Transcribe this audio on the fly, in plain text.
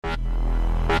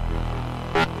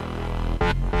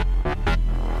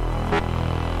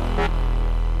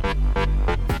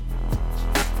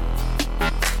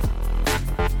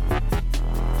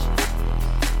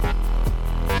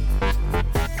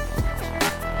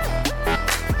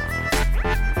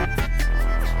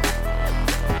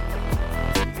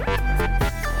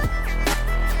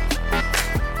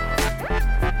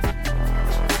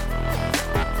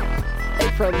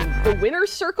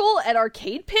winner's circle at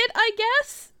Arcade Pit, I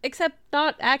guess, except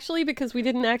not actually because we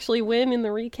didn't actually win in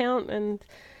the recount, and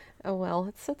oh well,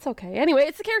 it's okay. Anyway,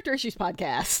 it's the Character Issues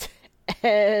podcast,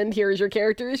 and here's your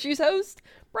Character Issues host,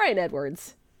 Brian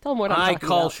Edwards. Tell him what I'm talking about. I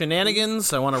call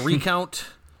shenanigans. I want to recount.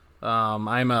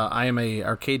 I am a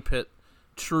Arcade Pit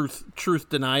truth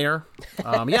denier.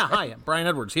 Hi, Brian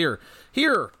Edwards here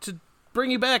to bring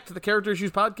you back to the Character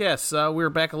Issues podcast. We're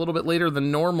back a little bit later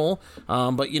than normal,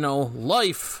 but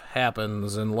life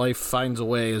happens and life finds a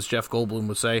way, as Jeff Goldblum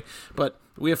would say. But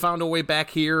we have found a way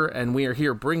back here, and we are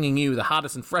here bringing you the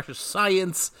hottest and freshest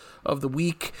science of the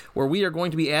week, where we are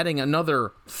going to be adding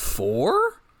another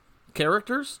 4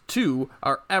 characters to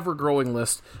our ever-growing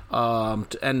list,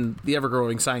 and the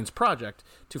ever-growing science project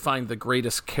to find the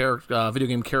greatest video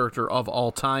game character of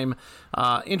all time.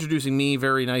 Introducing me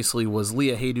very nicely was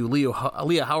Leah Haydu.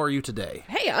 Leah, how are you today?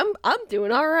 Hey, I'm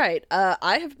doing all right.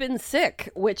 I have been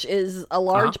sick, which is a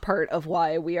large part of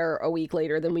why we are a week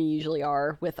later than we usually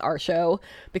are with our show,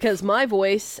 because my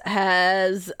voice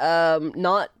has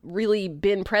not really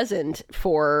been present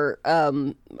for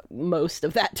most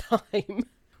of that time.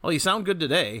 Well, you sound good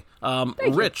today.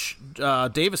 Rich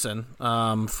Davison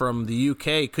from the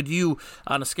UK, could you,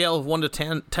 on a scale of 1 to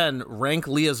 10, rank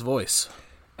Leah's voice?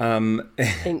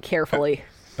 Think carefully.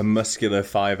 A muscular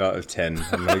 5 out of 10.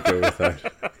 I'm going to go with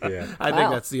that. Yeah. I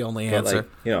think that's the only answer.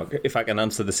 If I can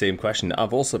answer the same question,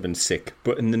 I've also been sick,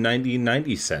 but in the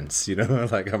 1990 sense,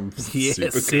 I'm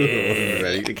super cool,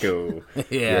 ready to go.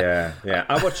 Yeah.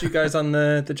 I watched you guys on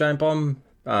the Giant Bomb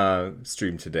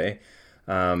stream today.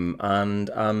 And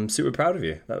I'm super proud of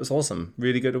you. That was awesome.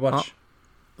 Really good to watch.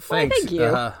 Thanks.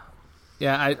 Well, thank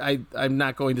you. I'm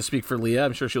not going to speak for Leah.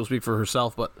 I'm sure she'll speak for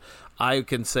herself, but I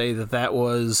can say that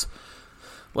was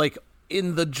like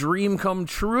in the dream come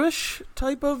true-ish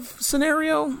type of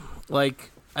scenario.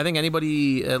 Like, I think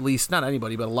anybody, at least not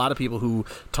anybody, but a lot of people who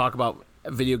talk about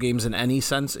video games in any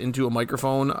sense into a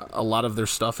microphone, a lot of their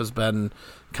stuff has been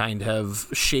kind of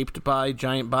shaped by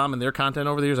Giant Bomb and their content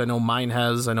over the years. I know mine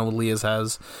has. I know Leah's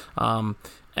has.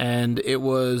 And it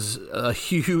was a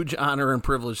huge honor and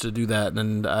privilege to do that,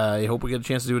 and I hope we get a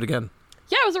chance to do it again.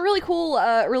 Yeah, it was a really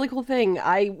cool thing.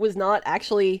 I was not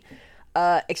actually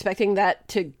expecting that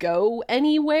to go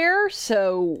anywhere,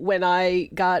 so when I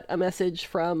got a message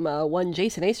from one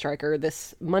Jason A. Striker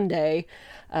this Monday,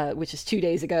 which is 2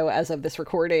 days ago as of this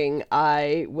recording,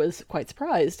 I was quite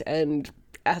surprised and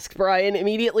asked Brian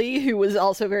immediately, who was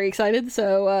also very excited.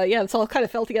 So it's all kind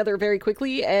of fell together very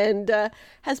quickly and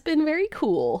has been very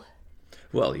cool.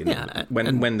 Well,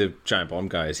 when the Giant Bomb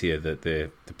guy is here,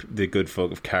 the good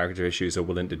folk of Character Issues are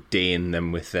willing to deign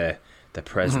them with their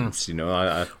presence.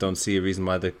 I don't see a reason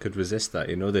why they could resist that.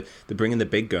 They're bringing the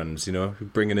big guns.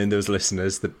 Bringing in those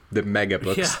listeners, the mega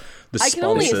bucks, the sponsors. I can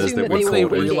only assume that they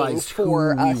were waiting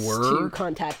for us were to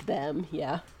contact them.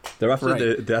 Yeah, they're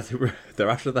after they're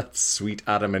after that sweet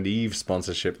Adam and Eve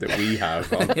sponsorship that we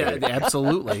have. Yeah,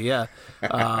 absolutely. Yeah,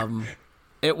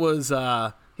 it was.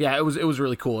 It was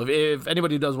really cool. If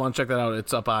anybody does want to check that out,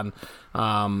 it's up on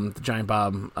the Giant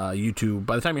Bomb YouTube.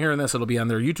 By the time you're hearing this, it'll be on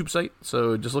their YouTube site.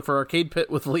 So just look for Arcade Pit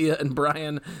with Leah and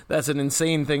Brian. That's an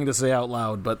insane thing to say out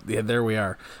loud, but yeah, there we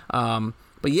are.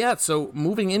 So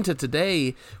moving into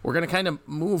today, we're going to kind of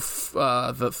move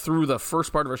through the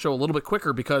first part of our show a little bit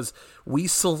quicker because we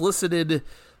solicited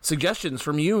suggestions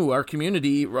from you, our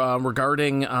community,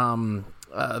 regarding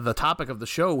the topic of the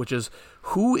show, which is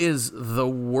who is the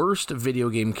worst video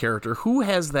game character? Who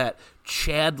has that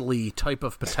Chadley type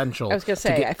of potential? I was going to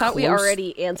say, I thought we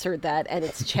already answered that, and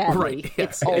it's Chadley. Right, yeah.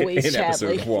 It's always in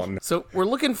Chadley. episode 1. So we're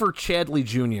looking for Chadley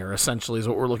Jr., essentially, is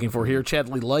what we're looking for here.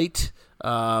 Chadley Light.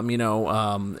 I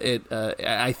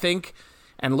think,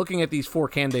 and looking at these 4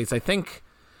 candidates, I think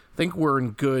we're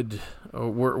in good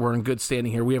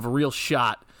standing here. We have a real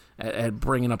shot at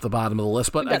bringing up the bottom of the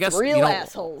list, but I guess real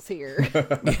assholes here.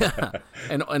 Yeah,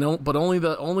 but only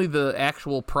the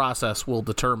actual process will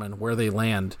determine where they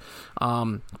land.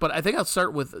 But I think I'll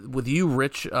start with you,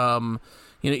 Rich.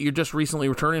 You're just recently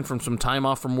returning from some time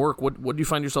off from work. What do you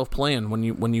find yourself playing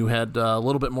when you had a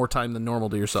little bit more time than normal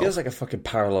to yourself? Feels like a fucking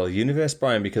parallel universe,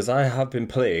 Brian, because I have been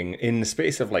playing in the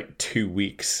space of like 2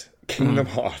 weeks Kingdom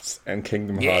Hearts and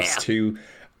Kingdom Hearts 2,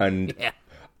 and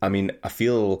I mean, I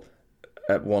feel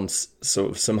at once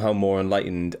sort of somehow more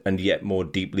enlightened and yet more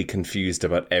deeply confused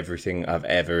about everything I've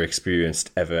ever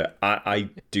experienced ever. I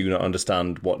do not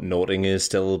understand what Naughting is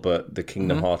still, but the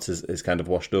Kingdom Hearts is kind of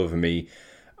washed over me,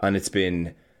 and it's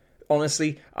been...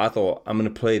 Honestly, I thought I'm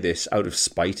going to play this out of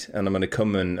spite, and I'm going to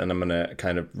come in and I'm going to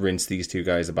kind of rinse these two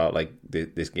guys about like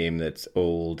this game that's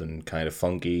old and kind of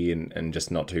funky and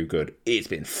just not too good. It's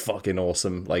been fucking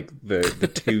awesome. Like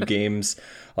the 2 games,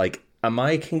 like am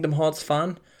I a Kingdom Hearts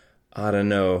fan? I don't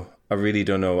know. I really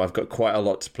don't know. I've got quite a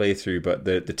lot to play through, but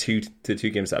the two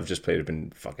games that I've just played have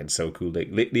been fucking so cool. Like,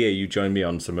 Leah, you joined me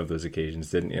on some of those occasions,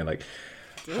 didn't you? Like,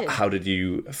 how did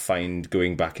you find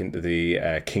going back into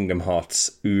the Kingdom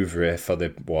Hearts oeuvre for the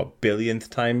billionth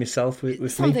time yourself with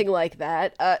Something me? like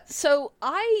that. So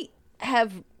I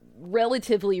have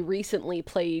relatively recently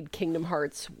played Kingdom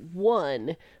Hearts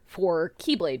 1 for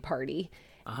Keyblade Party.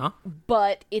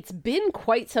 But it's been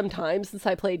quite some time since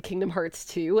I played Kingdom Hearts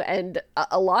 2, and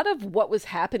a lot of what was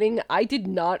happening I did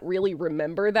not really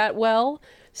remember that well.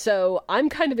 So I'm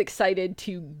kind of excited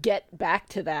to get back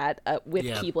to that with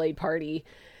Keyblade Party.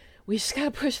 We just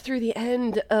gotta push through the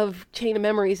end of Chain of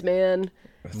Memories, man.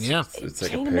 Yeah, it's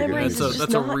like Chain a of Memories pilgrimage. is that's just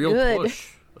a not real good. push.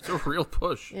 That's a real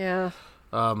push. Yeah.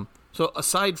 So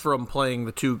aside from playing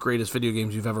the 2 greatest video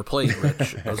games you've ever played,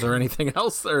 Rich, is there anything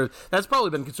else? That's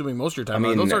probably been consuming most of your time. I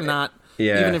mean, those are not,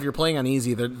 yeah. even if you're playing on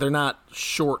easy, they're not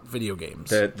short video games.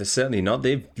 They're certainly not.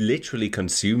 They've literally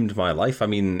consumed my life. I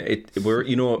mean, I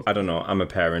don't know. I'm a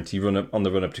parent. You run up on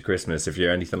the run up to Christmas. If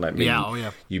you're anything like me,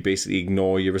 you basically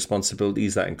ignore your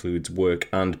responsibilities. That includes work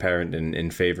and parenting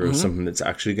in favor of something that's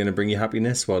actually going to bring you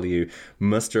happiness, while you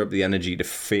muster up the energy to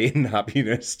feign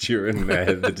happiness during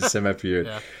the December period.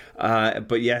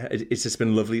 But yeah, it's just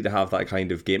been lovely to have that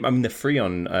kind of game. I mean, they're free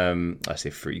on, I say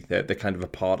free, they're kind of a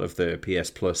part of the PS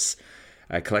Plus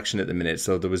collection at the minute,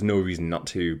 so there was no reason not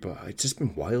to, but it's just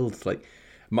been wild. Like,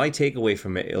 my takeaway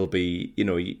from it, it'll be,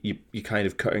 you're kind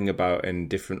of cutting about in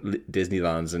different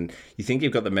Disneylands, and you think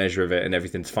you've got the measure of it and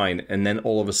everything's fine, and then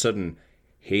all of a sudden,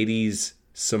 Hades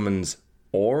summons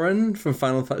Auron from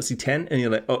Final Fantasy X, and you're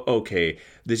like, oh, okay,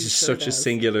 this is such a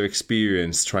singular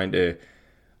experience trying to,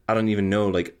 I don't even know,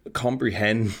 like,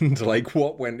 comprehend like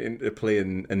what went into play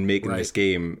and making this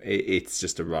game. It's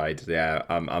just a ride. Yeah,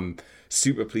 I'm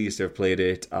super pleased to have played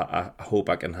it. I hope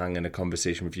I can hang in a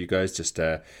conversation with you guys. Just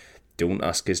don't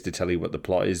ask us to tell you what the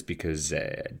plot is, because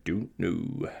I don't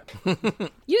know.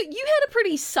 You had a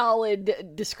pretty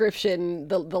solid description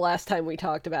the last time we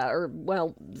talked about, or,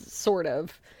 well, sort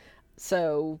of.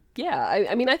 So, yeah,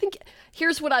 I mean, I think,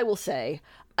 here's what I will say.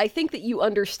 I think that you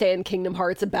understand Kingdom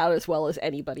Hearts about as well as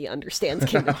anybody understands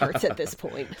Kingdom Hearts at this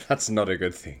point. That's not a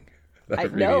good thing.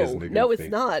 That really isn't a good no, thing.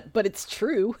 it's not, but it's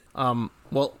true.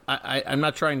 Well, I'm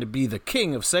not trying to be the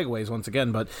king of segues once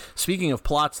again, but speaking of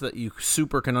plots that you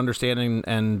super can understand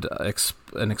and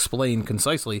explain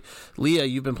concisely, Leah,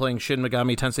 you've been playing Shin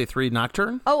Megami Tensei 3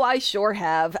 Nocturne? Oh, I sure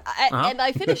have. And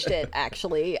I finished it,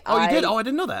 actually. Oh, you did? Oh, I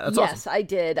didn't know that. That's awesome. Yes, I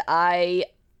did. I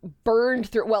burned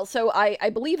through. Well, so I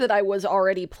believe that I was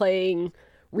already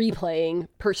replaying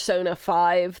Persona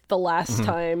 5 the last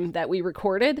time that we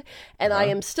recorded, and I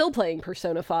am still playing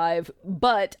Persona 5,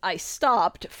 but I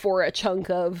stopped for a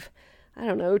chunk of, I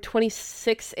don't know,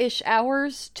 26-ish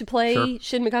hours to play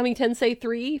Shin Megami Tensei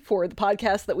 3 for the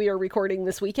podcast that we are recording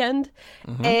this weekend.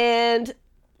 And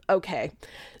okay,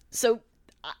 so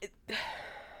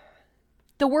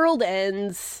the world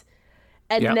ends,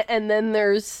 and then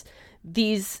there's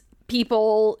these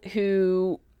people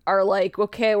who are like,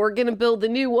 okay, we're gonna build a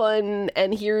new one,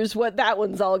 and here's what that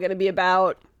one's all gonna be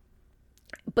about.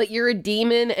 But you're a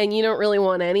demon, and you don't really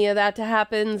want any of that to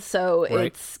happen, so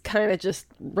it's kind of just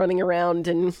running around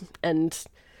and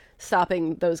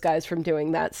stopping those guys from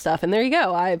doing that stuff. And there you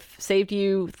go. I've saved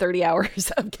you 30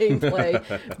 hours of gameplay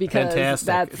because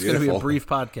fantastic. It's going to be a brief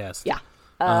podcast. Yeah.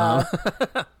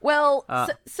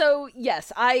 So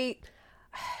yes, I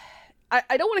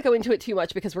don't want to go into it too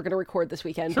much because we're going to record this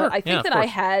weekend, but I think that I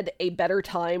had a better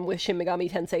time with Shin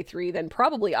Megami Tensei 3 than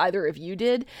probably either of you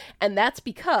did, and that's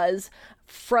because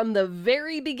from the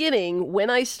very beginning, when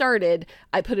I started,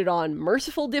 I put it on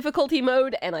merciful difficulty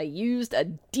mode, and I used a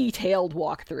detailed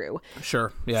walkthrough.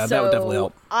 Sure, yeah, that would definitely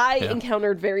help. I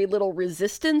encountered very little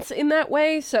resistance in that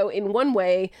way, so in one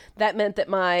way, that meant that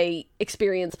my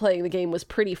experience playing the game was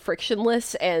pretty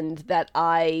frictionless, and that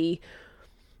I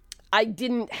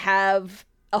didn't have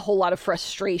a whole lot of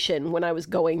frustration when I was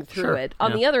going through it.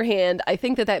 On the other hand, I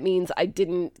think that means I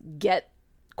didn't get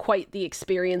quite the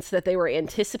experience that they were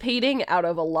anticipating out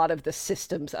of a lot of the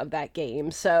systems of that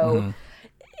game. So,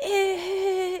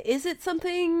 is it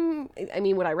something... I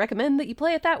mean, would I recommend that you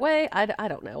play it that way? I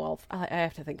don't know. I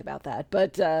have to think about that.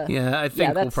 But, I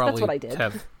think that's what I did.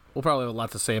 We'll probably have a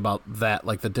lot to say about that,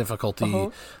 like the difficulty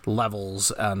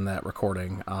levels on that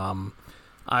recording.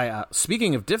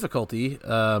 Speaking of difficulty,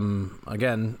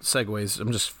 again, segues.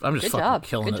 I'm just fucking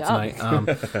killing it tonight.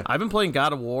 I've been playing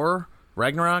God of War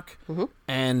Ragnarok,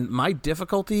 and my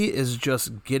difficulty is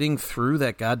just getting through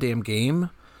that goddamn game.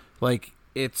 Like,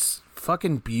 it's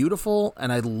fucking beautiful,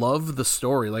 and I love the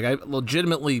story. Like, I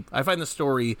find the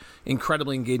story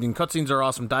incredibly engaging. Cutscenes are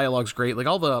awesome, dialogue's great, like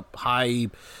all the high,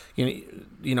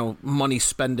 money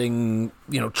spending,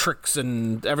 tricks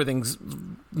and everything's,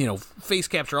 face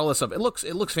capture, all this stuff. It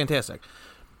looks fantastic.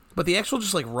 But the actual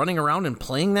just like running around and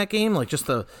playing that game, like just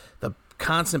the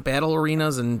constant battle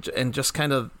arenas and just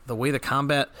kind of the way the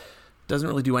combat doesn't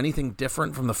really do anything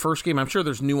different from the first game. I'm sure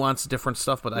there's nuanced different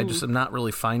stuff, but I just am not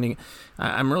really finding.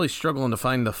 I'm really struggling to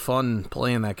find the fun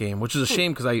playing that game, which is a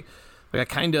shame because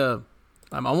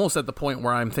I'm almost at the point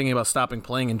where I'm thinking about stopping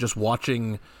playing and just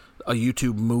watching a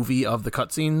YouTube movie of the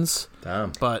cutscenes.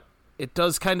 Damn. But it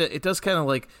does kind of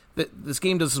like this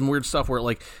game does some weird stuff where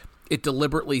like it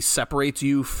deliberately separates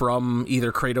you from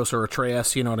either Kratos or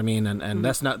Atreus, you know what I mean? And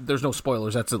that's not, there's no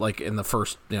spoilers. That's like in the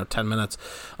first 10 minutes.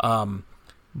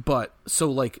 But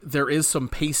so like there is some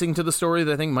pacing to the story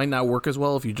that I think might not work as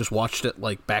well if you just watched it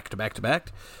like back to back to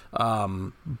back.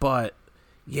 But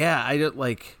yeah, I did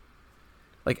like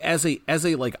as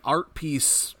a like art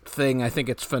piece thing, I think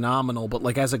it's phenomenal. But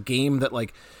like as a game that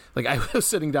like I was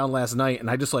sitting down last night and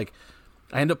I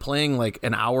ended up playing like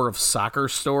an hour of Soccer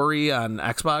Story on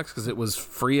Xbox because it was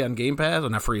free on Game Pass. Well,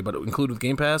 not free, but it included with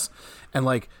Game Pass. And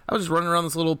like I was just running around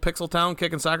this little pixel town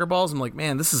kicking soccer balls. I'm like,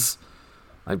 man,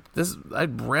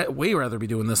 I'd way rather be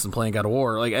doing this than playing God of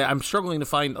War. Like I'm struggling to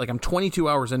find, like I'm 22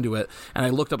 hours into it, and I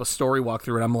looked up a story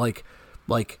walkthrough, and I'm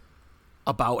like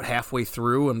about halfway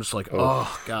through. I'm just like,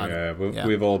 oh god. Yeah,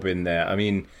 we've all been there. I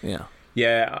mean, yeah.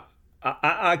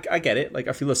 I get it. Like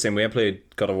I feel the same way. I played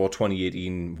God of War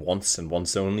 2018 once and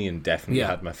once only, and definitely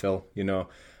had my fill.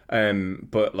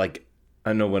 But like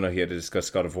I know we're not here to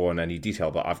discuss God of War in any detail,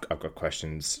 but I've got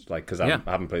questions. Like because I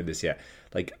haven't played this yet.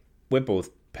 Like we're both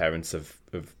parents of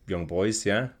young boys,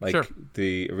 like sure.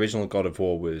 The original God of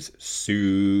War was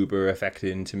super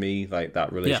affecting to me. Like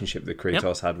that relationship that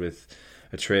Kratos had with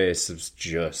Atreus was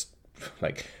just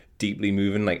like deeply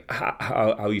moving. Like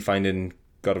how are you finding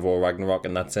God of War Ragnarok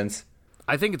in that sense?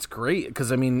 I think it's great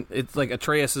because I mean it's like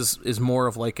Atreus is more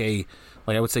of like I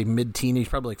would say mid-teenage,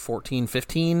 probably like 14,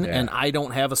 15, and I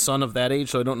don't have a son of that age,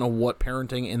 so I don't know what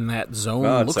parenting in that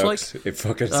zone looks sucks. like. It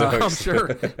fucking sucks. I'm sure,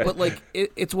 but like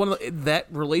it's one of that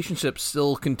relationship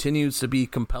still continues to be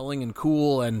compelling and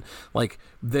cool, and like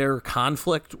their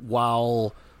conflict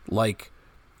while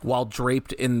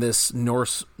draped in this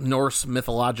Norse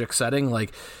mythologic setting,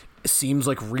 like seems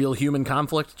like real human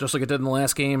conflict, just like it did in the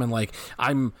last game. And like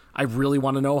I really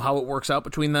want to know how it works out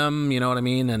between them, you know what I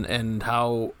mean, and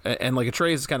how, and like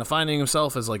Atreus is kind of finding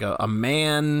himself as like a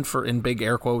man, for in big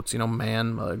air quotes,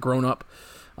 man, grown up,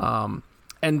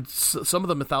 and some of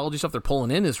the mythology stuff they're pulling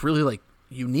in is really like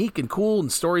unique and cool,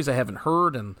 and stories I haven't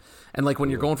heard, and like when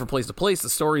you're going from place to place, the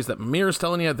stories that Mimir's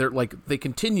telling you, they're like, they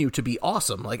continue to be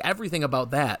awesome. Like everything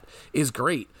about that is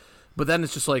great. But then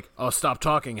it's just like, oh, stop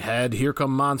talking, head. Here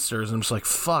come monsters. And I'm just like,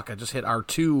 fuck, I just hit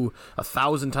R2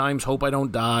 1,000 times. Hope I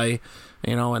don't die.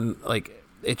 And like,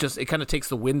 it kind of takes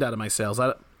the wind out of my sails.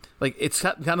 It's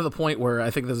kind of the point where I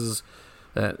think this is,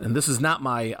 and this is not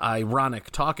my ironic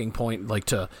talking point, like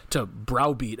to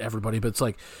browbeat everybody, but it's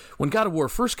like when God of War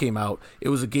first came out, it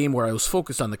was a game where I was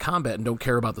focused on the combat and don't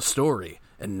care about the story.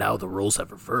 And now the roles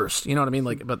have reversed. You know what I mean?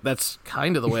 Like, but that's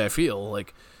kind of the way I feel.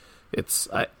 Like, it's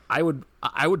I would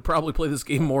probably play this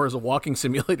game more as a walking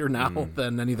simulator now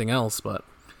than anything else, but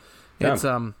it's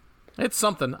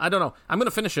something. I don't know. I'm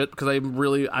gonna finish it because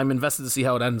I'm invested to see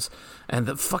how it ends, and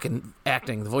the fucking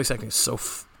acting, the voice acting is so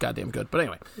goddamn good. But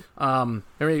anyway,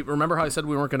 remember how I said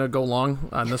we weren't gonna go long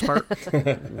on this part?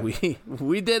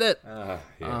 we did it.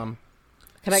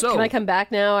 Can I come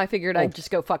back now? I figured I'd just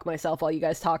go fuck myself while you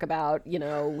guys talk about,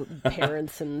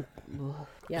 parents and...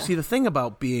 Yeah. See, the thing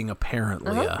about being a parent,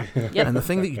 Leah, and the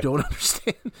thing that you don't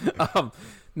understand...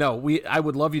 I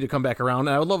would love you to come back around,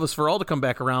 and I would love us for all to come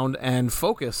back around and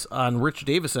focus on Rich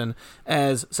Davison,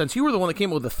 since you were the one that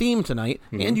came up with the theme tonight,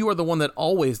 and you are the one that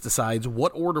always decides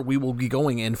what order we will be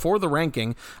going in for the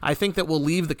ranking. I think that we'll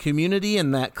leave the community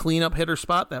in that cleanup hitter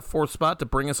spot, that fourth spot, to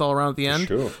bring us all around at the end.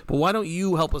 Sure. But why don't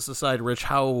you help us decide, Rich,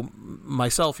 how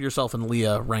myself, yourself, and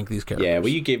Leah rank these characters? Yeah, well,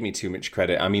 you gave me too much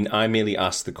credit. I mean, I merely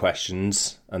asked the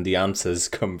questions, and the answers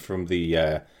come from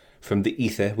the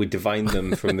ether. We divine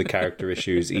them from the character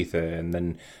issues ether, and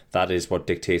then that is what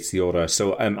dictates the order.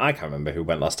 So I can't remember who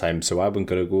went last time, so I'm going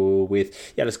to go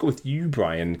with... Yeah, let's go with you,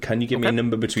 Brian. Can you give me a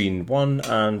number between 1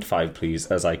 and 5, please,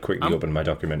 as I quickly open my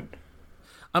document?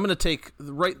 I'm going to take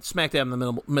right smack dab in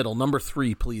the middle. Number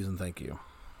 3, please, and thank you.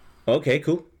 Okay,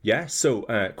 cool. Yeah, so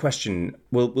question.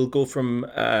 We'll go from...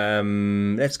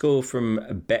 let's go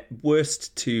from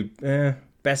worst to...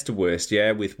 best to worst,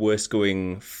 yeah, with worst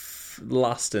going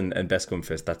last and best come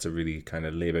first. That's a really kind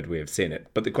of laboured way of saying it.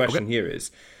 But the question here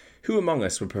is, who among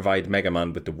us will provide Mega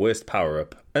Man with the worst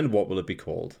power-up, and what will it be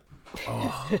called?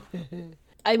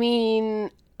 I mean,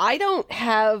 I don't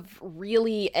have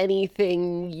really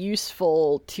anything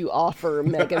useful to offer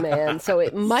Mega Man, so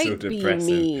it might be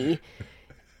me.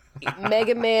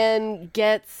 Mega Man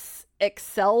gets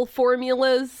Excel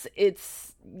formulas.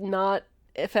 It's not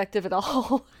effective at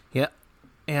all.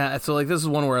 Yeah, so like this is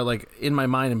one where like in my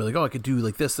mind I'm like, oh, I could do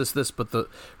like this, but the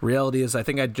reality is I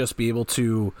think I'd just be able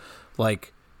to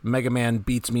like Mega Man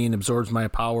beats me and absorbs my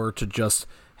power to just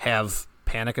have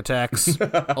panic attacks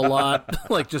a lot,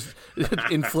 like just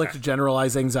inflict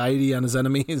generalized anxiety on his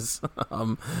enemies.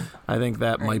 I think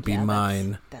that might be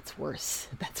mine. That's worse.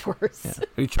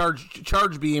 Yeah.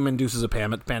 Charge beam induces a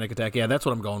panic attack. Yeah, that's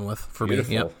what I'm going with for Beautiful.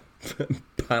 me. Yep.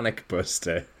 Panic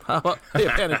Buster.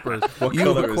 Panic Burst. What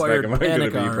colour is Mega Man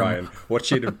going to be, Brian? What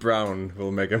shade of brown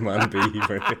will Mega Man be?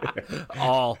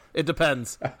 All. It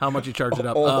depends how much you charge it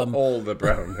up. All the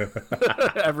brown.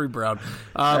 Every brown.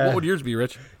 What would yours be,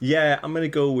 Rich? Yeah, I'm going to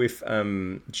go with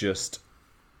just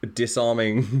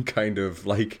disarming kind of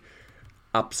like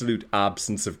absolute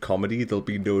absence of comedy. There'll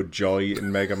be no joy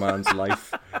in Mega Man's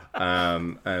life.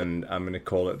 And I'm going to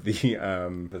call it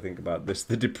I think about this,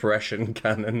 the depression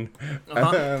cannon.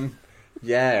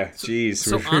 Yeah, jeez.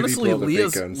 So really honestly,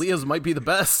 Leah's might be the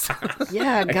best.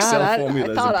 Yeah, Excel God,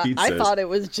 formulas I thought it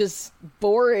was just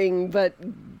boring, but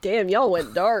damn, y'all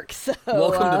went dark. So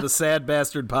welcome to the Sad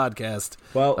Bastard Podcast.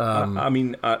 Well, I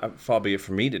mean, far be it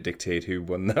from me to dictate who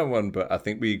won that one, but I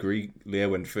think we agree Leah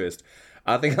went first.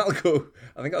 I think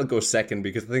I'll go second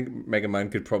because I think Mega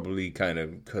Man could probably kind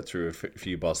of cut through a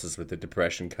few bosses with the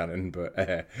depression cannon, but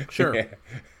sure. Yeah.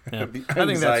 Yeah. The I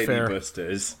think that's fair.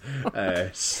 Busters,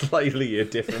 slightly a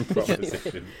different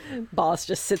proposition. Boss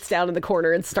just sits down in the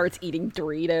corner and starts eating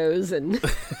Doritos and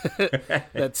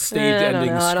that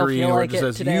stage-ending screen where it just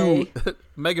says, today. "You,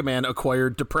 Mega Man,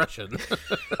 acquired depression."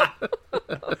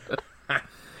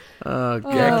 God.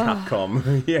 Yeah,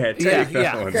 Capcom. Yeah, take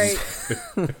that one. Great.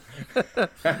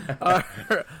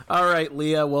 All right,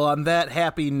 Leah. Well, on that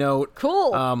happy note,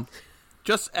 Cool.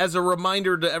 Just as a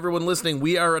reminder to everyone listening,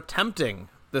 we are attempting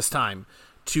this time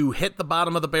to hit the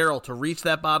bottom of the barrel, to reach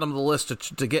that bottom of the list,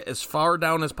 to get as far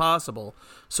down as possible.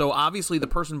 So obviously the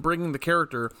person bringing the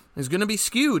character is going to be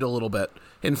skewed a little bit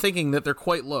in thinking that they're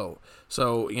quite low.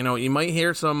 So, you might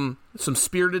hear some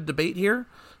spirited debate here.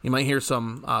 You might hear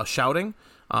some shouting.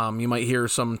 You might hear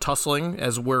some tussling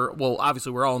as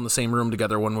obviously we're all in the same room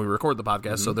together when we record the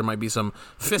podcast, so there might be some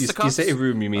fisticuffs. You say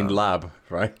room, you mean lab,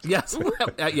 right? Yes,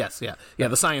 yes, yeah,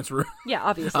 the science room. Yeah,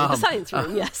 obviously, the science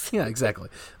room, yes. Yeah, exactly.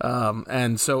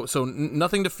 And so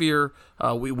nothing to fear.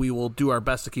 We will do our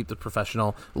best to keep it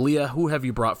professional. Leah, who have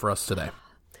you brought for us today?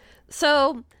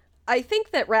 So I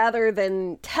think that rather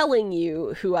than telling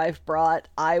you who I've brought,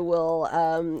 I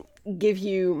will give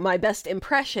you my best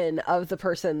impression of the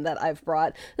person that I've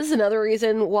brought. This is another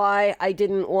reason why I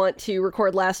didn't want to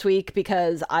record last week,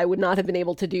 because I would not have been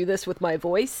able to do this with my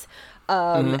voice.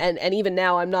 And even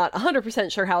now, I'm not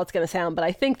 100% sure how it's going to sound, but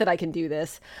I think that I can do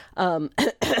this. Leon!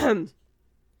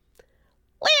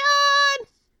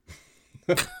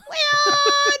 Leon!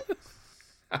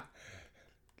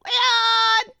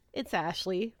 Leon! It's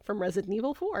Ashley from Resident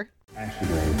Evil 4. Ashley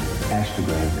Green,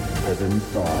 President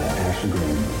Star, Ashley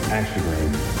Green, President Star,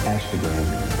 Ashley Green,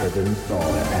 President Star,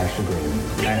 Ashley Green,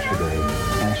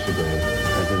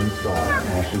 President Star,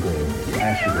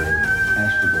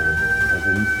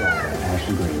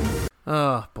 Ashley Green.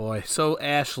 Oh, boy. So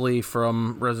Ashley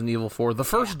from Resident Evil 4, the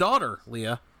first daughter,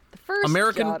 Leah. The first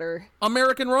daughter.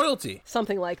 American royalty.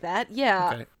 Something like that,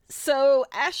 yeah. Okay. So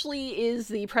Ashley is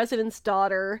the president's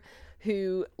daughter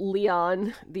who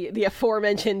Leon, the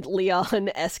aforementioned Leon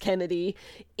S. Kennedy,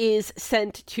 is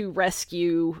sent to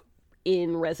rescue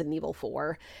in Resident Evil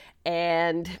 4.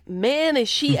 And man, is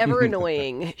she ever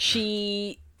annoying.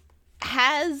 She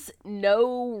has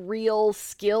no real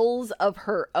skills of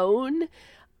her own.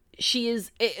 She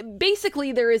is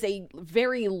basically, there is a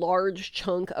very large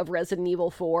chunk of Resident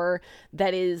Evil 4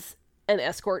 that is an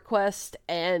escort quest,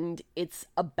 and it's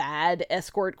a bad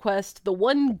escort quest. The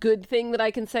one good thing that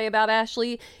I can say about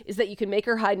Ashley is that you can make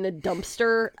her hide in a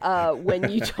dumpster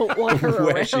when you don't want her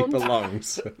Where around. she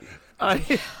belongs.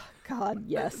 God,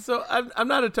 yes. So I'm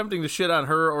not attempting to shit on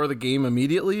her or the game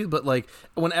immediately, but like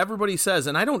when everybody says,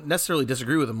 and I don't necessarily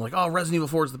disagree with them, like, oh, Resident Evil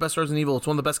 4 is the best Resident Evil, it's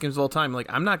one of the best games of all time. Like,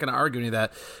 I'm not going to argue any of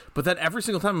that, but then every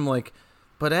single time I'm like,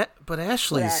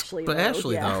 Ashley's Ashley, but though,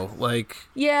 Ashley yeah. though, like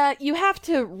Yeah, you have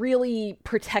to really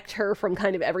protect her from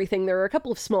kind of everything. There are a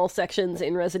couple of small sections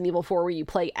in Resident Evil 4 where you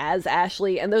play as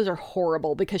Ashley, and those are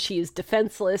horrible because she is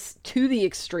defenseless to the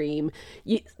extreme.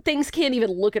 Things can't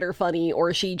even look at her funny,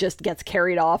 or she just gets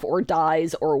carried off or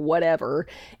dies or whatever.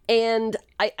 And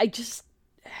I just...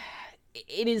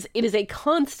 It is a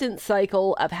constant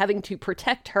cycle of having to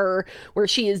protect her where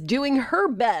she is doing her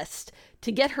best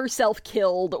to get herself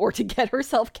killed or to get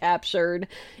herself captured.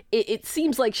 It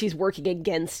seems like she's working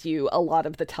against you a lot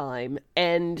of the time,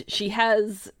 and she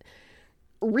has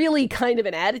really kind of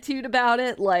an attitude about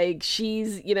it. Like,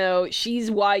 she's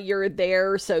why you're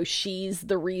there, so she's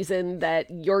the reason that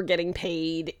you're getting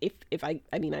paid. I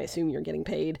assume you're getting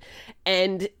paid.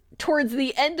 And towards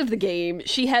the end of the game,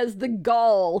 she has the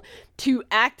gall to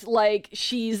act like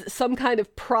she's some kind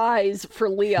of prize for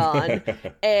Leon,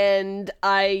 and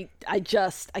I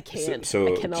can't.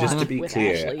 So I cannot just to be with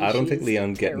clear, Ashley. I don't think She's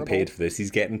Leon's terrible. getting paid for this.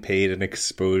 He's getting paid an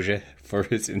exposure for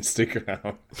his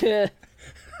Instagram.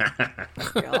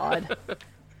 God.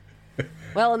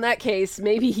 Well, in that case,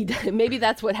 maybe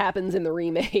that's what happens in the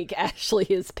remake. Ashley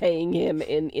is paying him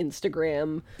in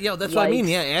Instagram. yeah, that's what I mean.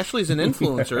 Yeah, Ashley's an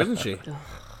influencer, isn't she?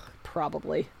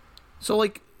 Probably. So,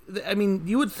 like, I mean,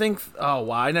 you would think, oh,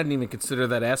 wow, I didn't even consider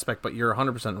that aspect, but you're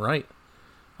 100% right.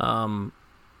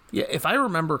 Yeah, if I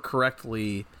remember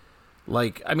correctly,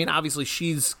 like, I mean, obviously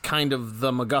she's kind of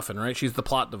the MacGuffin, right? She's the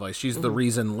plot device. She's the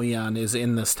reason Leon is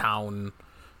in this town,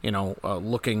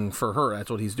 looking for her.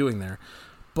 That's what he's doing there.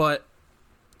 But,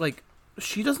 like,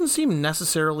 she doesn't seem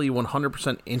necessarily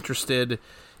 100% interested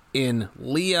in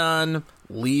Leon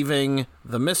leaving,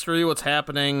 the mystery, what's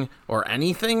happening, or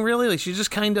anything, really. Like, she's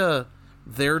just kind of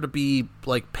there to be,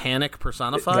 like, panic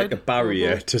personified. Like a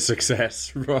barrier to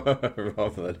success rather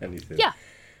than anything. Yeah.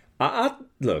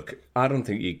 Look, I don't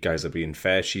think you guys are being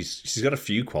fair. She's got a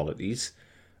few qualities.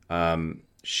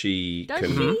 She Does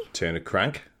can she? turn a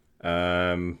crank.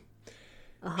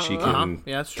 She can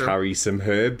Yeah, that's true. carry some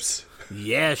herbs.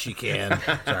 Yeah, she can.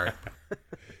 Sorry.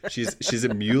 She's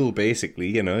a mule, basically.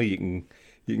 You can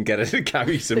get her to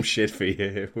carry some shit for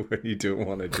you when you don't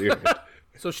want to do it.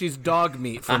 So she's dog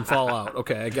meat from Fallout.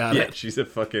 Okay, I got Yeah, it. she's a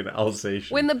fucking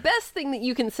Alsatian. When the best thing that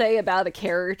you can say about a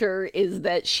character is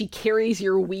that she carries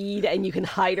your weed and you can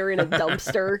hide her in a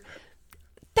dumpster,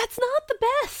 that's not the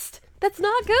best. That's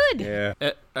not good. Yeah.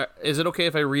 Is it okay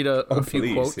if I read a few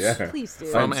Please, quotes yeah. Please do.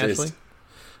 from I insist.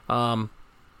 Ashley?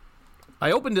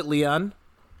 I opened it, Leon.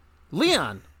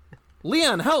 Leon,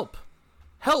 help.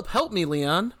 Help me,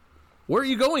 Leon. Where are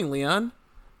you going, Leon?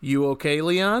 You okay,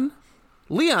 Leon?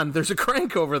 Leon, there's a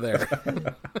crank over there.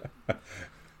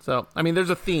 So, I mean, there's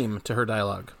a theme to her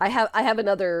dialogue. I have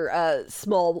another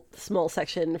small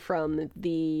section from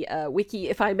the wiki,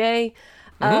 if I may.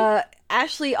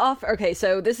 Ashley okay,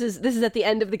 so this is at the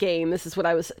end of the game. This is what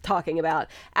I was talking about.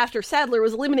 After Sadler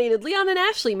was eliminated, Leon and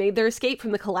Ashley made their escape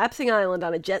from the collapsing island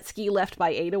on a jet ski left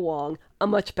by Ada Wong, a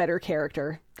much better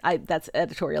character. That's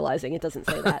editorializing. It doesn't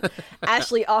say that.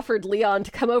 Ashley offered Leon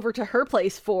to come over to her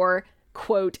place for,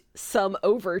 quote, some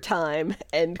overtime,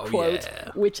 end quote,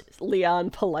 yeah. which Leon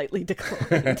politely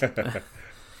declined.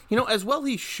 As well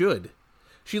he should.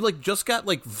 She, like, just got,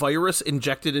 like, virus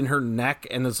injected in her neck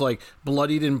and is, like,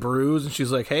 bloodied and bruised, and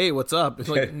she's like, hey, what's up? It's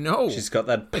like, no. She's got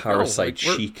that parasite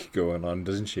chic going on,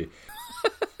 doesn't she?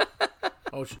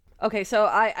 Okay, so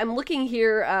I'm looking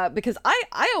here because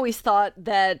I always thought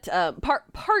that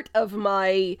part of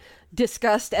my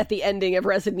disgust at the ending of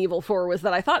Resident Evil 4 was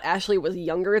that I thought Ashley was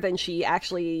younger than she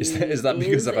actually Is that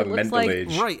because of her it looks mental like.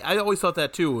 age? Right, I always thought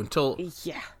that, too, until...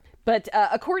 Yeah. But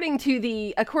according to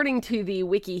the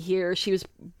wiki here, she was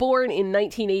born in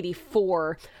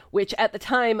 1984, which at the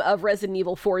time of Resident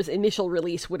Evil 4's initial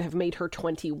release would have made her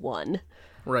 21.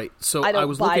 Right, so I don't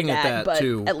was buy looking that, at that, but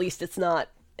too. at least it's not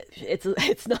a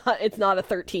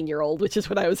 13-year-old, which is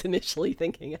what I was initially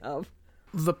thinking of.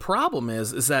 The problem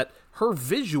is that her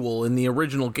visual in the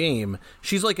original game,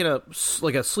 she's like in a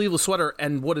sleeveless sweater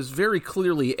and what is very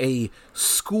clearly a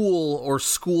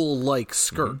school-like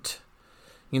skirt.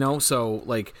 So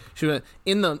like she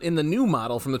in the new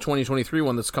model from the 2023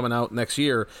 one that's coming out next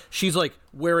year, she's like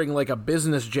wearing like a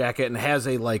business jacket and has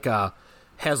a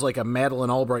Madeleine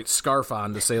Albright scarf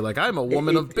on to say like I'm a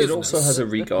woman of business. It also has a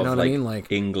reek of what I mean? Like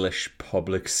English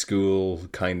public school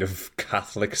kind of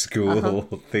Catholic school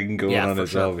thing going on for as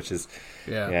sure. well, which is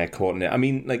Yeah. caught in it. I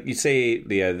mean, like you say,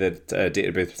 the date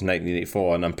of birth was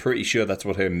 1984, and I'm pretty sure that's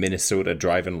what her Minnesota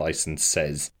driving license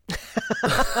says.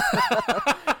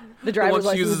 The driver's Once she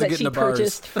license uses to that get she into bars.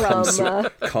 purchased from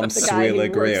the guy Consuela who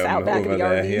works Graham out back over in the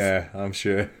there. Arby's. Yeah, I'm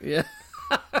sure. Yeah.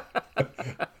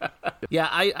 Yeah,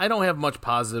 I don't have much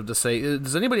positive to say.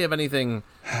 Does anybody have anything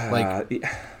like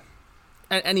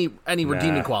any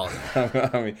redeeming quality?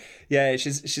 I mean, yeah,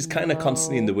 she's kind of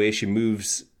constantly in the way. She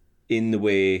moves in the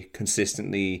way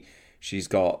consistently. She's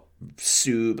got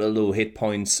super low hit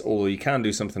points, although you can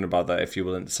do something about that if you're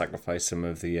willing to sacrifice some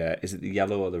of the is it the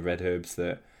yellow or the red herbs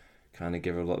that kind of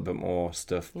give her a little bit more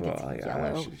stuff. But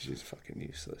she's fucking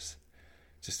useless,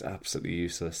 just absolutely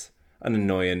useless and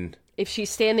annoying. If she's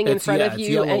standing in front of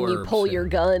you and you pull your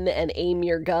gun and aim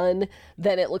your gun,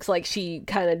 then it looks like she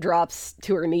kind of drops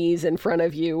to her knees in front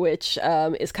of you, which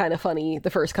is kind of funny the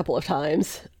first couple of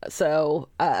times. So,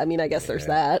 I mean, I guess there's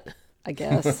that, I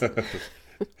guess.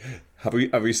 Have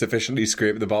we sufficiently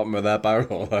scraped the bottom of that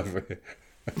barrel? Have we?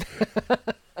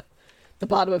 The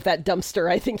bottom of that dumpster.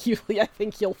 I think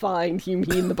you'll find. You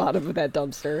mean the bottom of that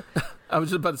dumpster? I was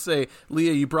just about to say,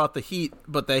 Leah, you brought the heat,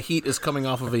 but that heat is coming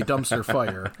off of a dumpster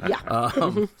fire.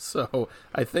 Yeah. So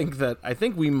I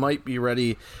think we might be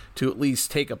ready to at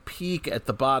least take a peek at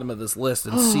the bottom of this list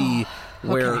and see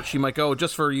where she might go.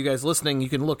 Just for you guys listening, you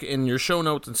can look in your show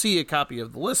notes and see a copy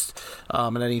of the list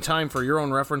at any time for your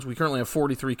own reference. We currently have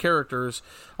 43 characters.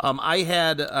 I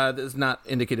had this is not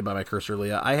indicated by my cursor,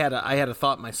 Leah. I had a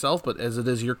thought myself, but as it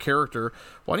is your character,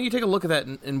 why don't you take a look at that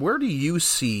and where do you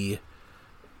see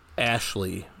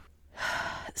Ashley?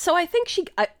 So I think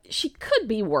she could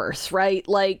be worse, right?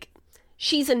 Like,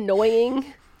 she's annoying,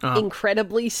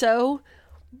 incredibly so,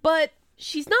 but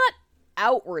she's not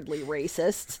outwardly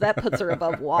racist. That puts her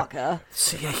above Waka.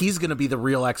 See, he's going to be the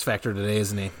real X Factor today,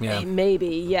 isn't he? Yeah, maybe.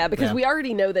 Yeah, because we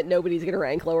already know that nobody's going to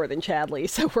rank lower than Chadley,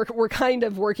 so we're kind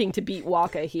of working to beat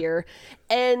Waka here.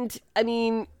 And I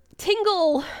mean,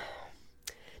 Tingle,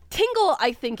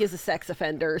 I think, is a sex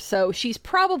offender, so she's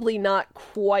probably not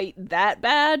quite that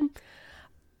bad.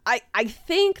 I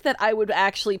think that I would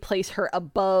actually place her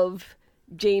above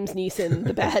James Neeson,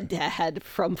 the bad dad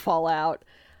from Fallout,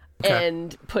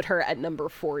 and put her at number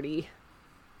 40.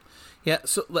 Yeah,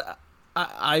 so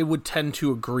I would tend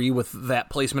to agree with that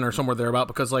placement or somewhere thereabout,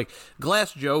 because, like,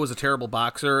 Glass Joe is a terrible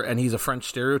boxer, and he's a French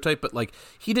stereotype, but, like,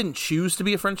 he didn't choose to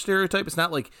be a French stereotype. It's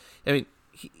not like, I mean,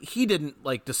 he didn't,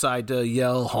 like, decide to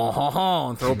yell ha ha ha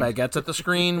and throw baguettes at the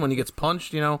screen when he gets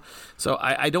punched, you know. So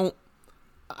I don't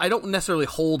necessarily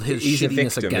hold his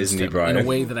shittiness against him in a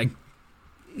way that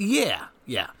yeah,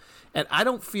 and I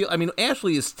don't feel. I mean,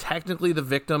 Ashley is technically the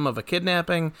victim of a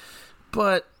kidnapping,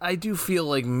 but I do feel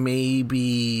like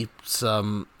maybe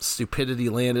some stupidity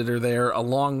landed her there,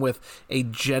 along with a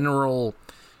general.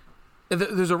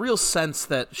 There's a real sense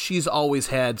that she's always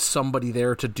had somebody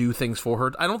there to do things for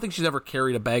her. I don't think she's ever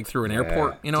carried a bag through an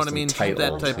airport. You know what I mean? She's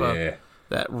that type of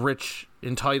that rich,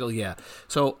 entitled. Yeah.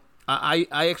 So I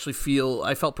actually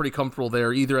felt pretty comfortable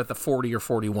there, either at the 40 or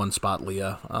 41 spot,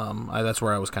 Leah. That's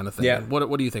where I was kind of thinking. Yeah.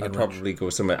 What do you think? I'd probably go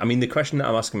somewhere. I mean, the question that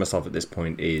I'm asking myself at this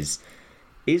point is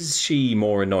she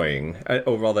more annoying,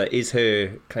 or rather, is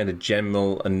her kind of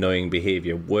general annoying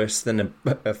behaviour worse than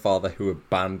a father who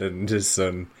abandoned his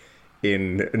son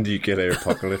in a nuclear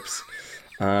apocalypse?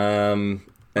 You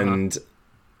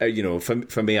know,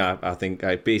 for me, I think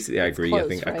I agree. Close, I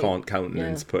think right? I can't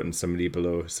countenance putting somebody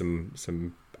below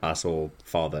some asshole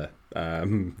father,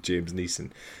 James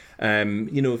Neeson.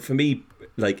 You know, for me,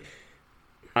 like,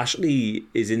 Ashley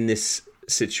is in this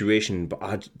situation, but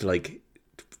I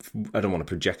don't want to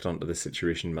project onto this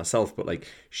situation myself, but, like,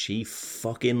 she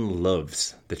fucking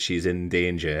loves that she's in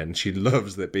danger, and she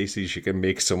loves that basically she can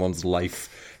make someone's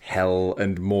life hell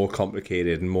and more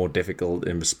complicated and more difficult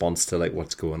in response to, like,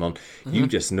 what's going on. Mm-hmm. You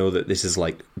just know that this is,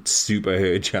 like, super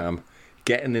her jam.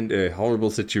 Getting into a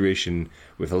horrible situation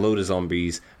with a load of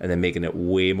zombies and then making it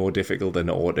way more difficult than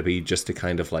it ought to be, just to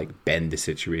kind of, like, bend the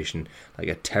situation, like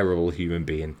a terrible human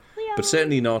being. Yeah. But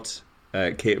certainly not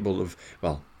capable of,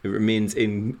 well, it remains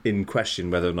in question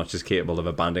whether or not she's capable of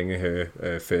abandoning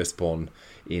her firstborn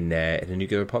in a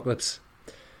nuclear apocalypse.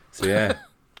 So yeah.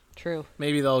 True.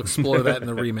 Maybe they'll explore that in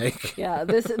the remake. Yeah,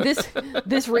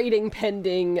 this rating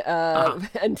pending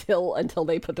until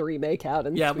they put the remake out.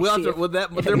 And yeah,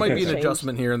 there might be an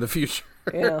adjustment here in the future.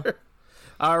 Yeah.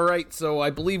 All right, so I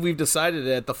believe we've decided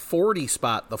at the 40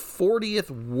 spot, the 40th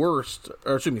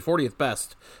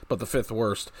best, but the 5th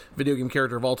worst video game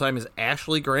character of all time is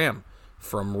Ashley Graham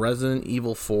from Resident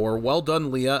Evil 4. Well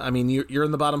done, Leah. I mean, you're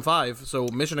in the bottom 5, so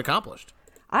mission accomplished.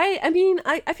 I mean,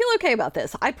 I feel okay about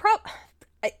this.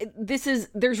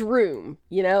 There's room,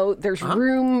 you know, there's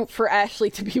room for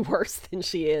Ashley to be worse than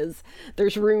she is.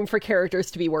 There's room for characters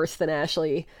to be worse than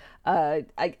Ashley.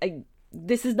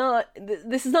 This is not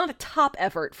a top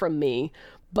effort from me,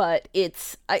 but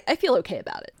I feel okay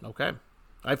about it. Okay.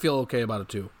 I feel okay about it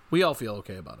too. We all feel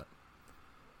okay about it.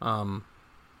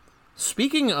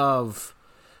 Speaking of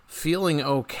feeling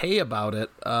okay about it,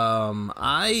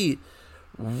 I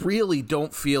really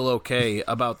don't feel okay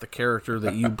about the character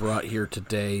that you brought here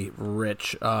today,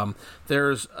 Rich.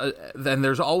 There's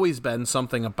always been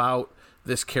something about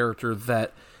this character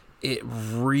that it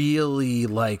really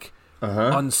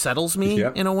unsettles me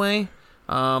in a way.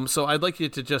 So I'd like you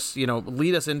to just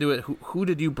lead us into it. Who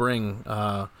did you bring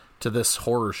to this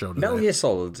horror show today? Metal Gear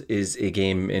Solid is a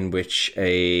game in which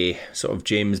a sort of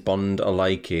James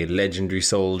Bond-alike, a legendary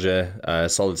soldier,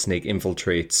 Solid Snake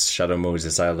infiltrates Shadow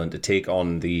Moses Island to take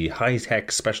on the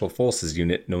high-tech Special Forces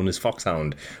unit known as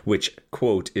Foxhound, which,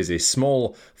 quote, is a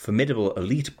small, formidable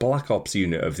elite Black Ops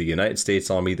unit of the United States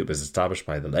Army that was established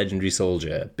by the legendary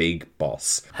soldier, Big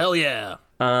Boss. Hell yeah!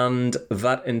 And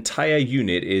that entire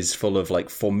unit is full of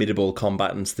formidable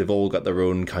combatants. They've all got their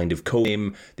own kind of code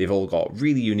name. They've all got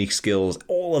really unique skills.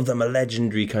 All of them a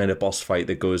legendary kind of boss fight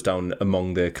that goes down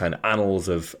among the kind of annals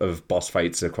of boss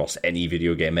fights across any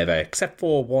video game ever, except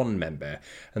for one member.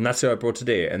 And that's who I brought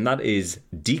today, and that is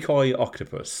Decoy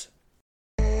Octopus.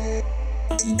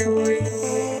 Decoy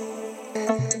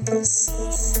Octopus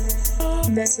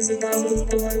messes about with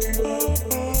blood.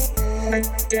 I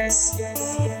guess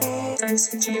I'm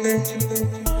switching it.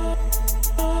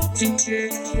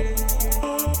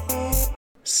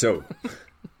 So,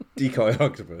 Decoy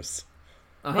Octopus.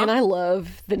 Man, I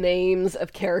love the names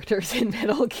of characters in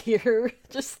Metal Gear.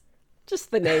 Just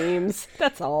the names.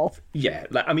 That's all. Yeah,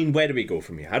 where do we go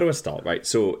from here? How do I start? Right,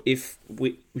 so if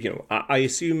we, I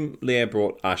assume Leia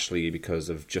brought Ashley because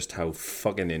of just how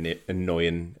fucking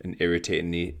annoying and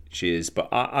irritating she is, but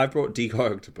I brought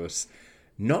Decoy Octopus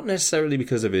not necessarily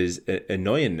because of his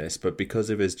annoyingness, but because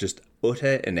of his just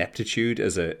utter ineptitude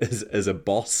as a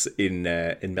boss in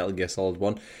Metal Gear Solid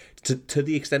 1, to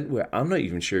the extent where I'm not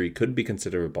even sure he could be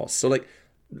considered a boss. So,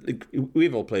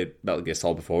 we've all played Metal Gear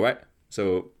Solid before, right?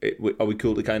 So, are we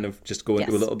cool to kind of just go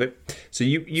into a little bit? So,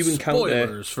 you encounter...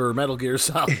 Spoilers for Metal Gear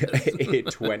Solid. a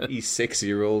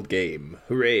 26-year-old game.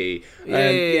 Hooray.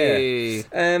 Yay.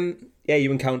 Yeah,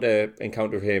 you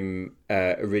encounter him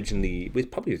originally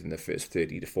probably within the first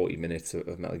 30 to 40 minutes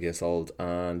of Metal Gear Solid,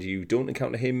 and you don't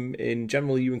encounter him in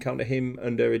general. You encounter him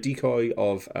under a decoy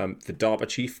of the DARPA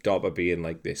chief, DARPA being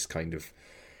this kind of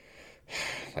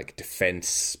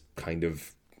defense kind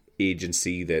of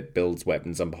agency that builds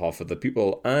weapons on behalf of the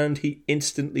people, and he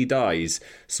instantly dies.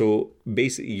 So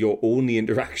basically your only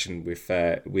interaction with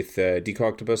Decoy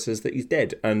Octopus is that he's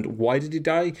dead. And why did he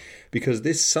die? Because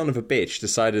this son of a bitch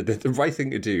decided that the right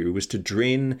thing to do was to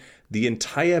drain the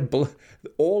entire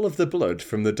all of the blood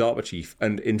from the DARPA chief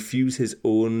and infuse his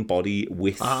own body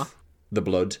with the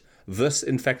blood, thus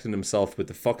infecting himself with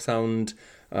the Foxhound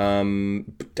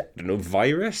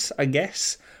virus, I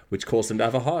guess, which caused him to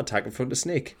have a heart attack in front of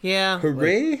Snake. Yeah.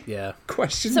 Hooray? Yeah.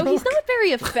 Question So mark? he's not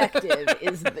very effective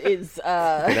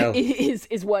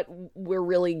is what we're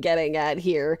really getting at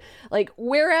here.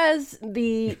 Whereas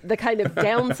the kind of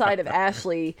downside of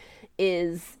Ashley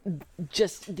is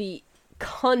just the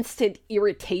constant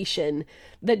irritation,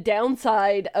 the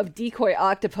downside of Decoy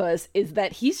Octopus is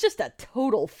that he's just a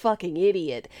total fucking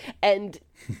idiot. And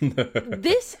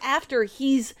this after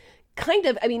he's kind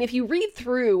of, if you read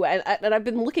through, and I've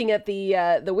been looking at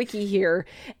the wiki here,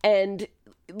 and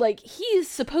he is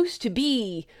supposed to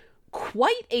be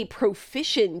quite a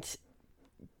proficient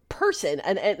person,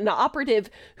 an operative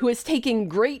who has taken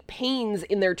great pains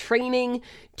in their training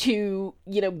to,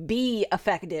 be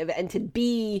effective and to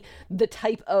be the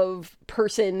type of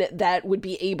person that would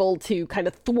be able to kind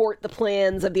of thwart the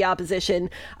plans of the opposition.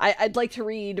 I'd like to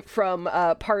read from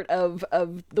part of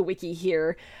the wiki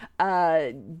here.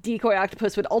 Decoy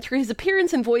Octopus would alter his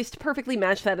appearance and voice to perfectly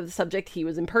match that of the subject he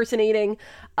was impersonating.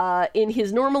 In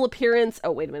his normal appearance...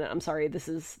 Oh, wait a minute. I'm sorry. This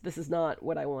is not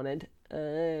what I wanted.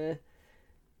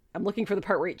 I'm looking for the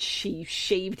part where she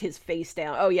shaved his face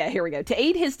down. Oh, yeah, here we go. To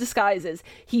aid his disguises,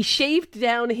 he shaved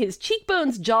down his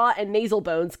cheekbones, jaw, and nasal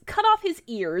bones, cut off his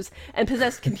ears, and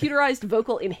possessed computerized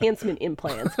vocal enhancement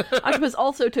implants. Octopus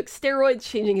also took steroids,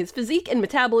 changing his physique and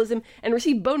metabolism, and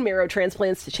received bone marrow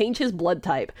transplants to change his blood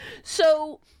type.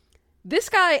 So, this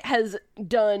guy has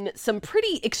done some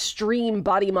pretty extreme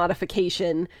body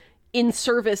modification in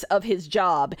service of his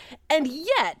job, and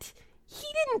yet, he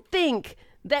didn't think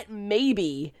that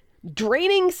maybe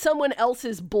draining someone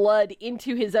else's blood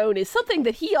into his own is something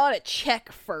that he ought to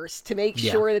check first to make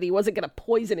sure that he wasn't going to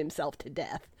poison himself to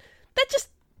death. That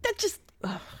just,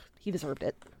 he deserved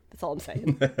it. That's all I'm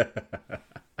saying.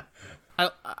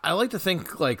 I like to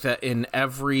think that in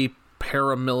every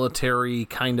paramilitary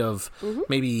kind of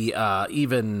maybe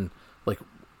even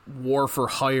war for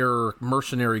hire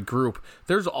mercenary group,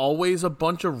 there's always a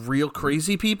bunch of real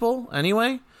crazy people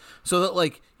anyway. So that,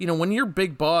 like, you know, when you're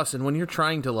big boss and when you're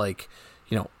trying to, like,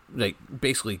 you know, like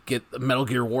basically get Metal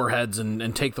Gear warheads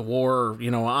and take the war,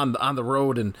 you know, on the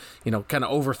road and, you know, kind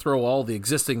of overthrow all the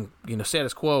existing, you know,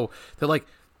 status quo, they're like,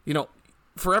 you know,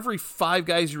 for every 5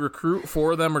 guys you recruit,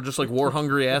 4 of them are just like war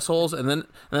hungry assholes, and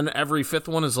then every 5th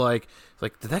one is like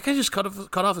did that guy just cut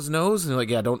off his nose? And they're like,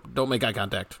 yeah, don't make eye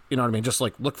contact. You know what I mean? Just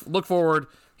like look forward.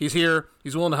 He's here.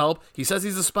 He's willing to help. He says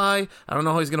he's a spy. I don't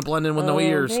know how he's going to blend in with no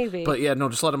ears. Maybe. But yeah, no,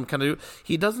 just let him kind of do.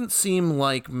 He doesn't seem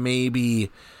like maybe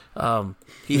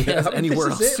he has anywhere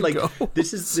else to go.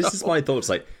 This is my thoughts.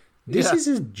 Like, this is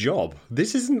his job.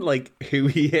 This isn't like who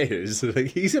he is. Like,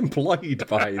 he's employed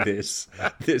by this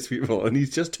people, and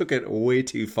he's just took it way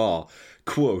too far.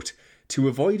 Quote, to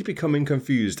avoid becoming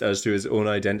confused as to his own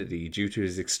identity due to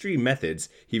his extreme methods,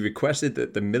 he requested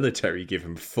that the military give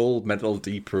him full mental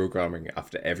deprogramming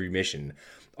after every mission.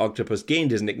 Octopus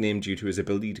gained his nickname due to his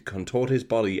ability to contort his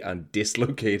body and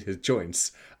dislocate his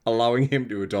joints, allowing him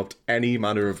to adopt any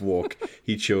manner of walk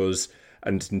he chose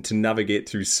and to navigate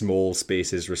through small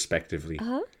spaces respectively.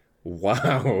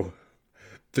 Wow.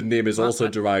 The name is also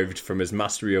derived from his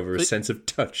mastery over a sense of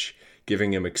touch,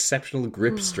 giving him exceptional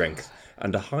grip strength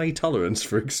and a high tolerance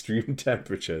for extreme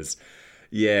temperatures.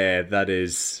 Yeah, that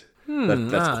is...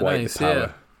 that's quite nice, the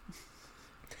power.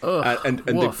 Yeah. And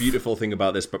the beautiful thing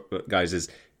about this, guys, is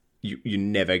you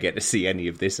never get to see any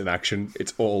of this in action.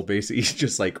 It's all basically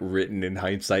just like written in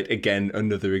hindsight. Again,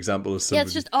 another example of somebody... Yeah,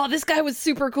 it's just, oh, this guy was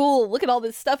super cool. Look at all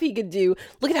this stuff he could do.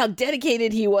 Look at how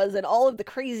dedicated he was and all of the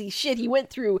crazy shit he went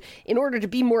through in order to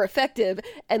be more effective.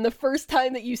 And the first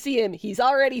time that you see him, he's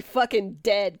already fucking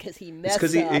dead because he messed up.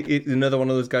 It's because another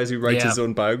one of those guys who writes his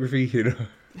own biography, you know?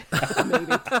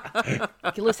 Maybe.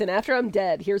 Listen, after I'm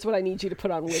dead, here's what I need you to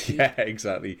put on Wiki. Yeah,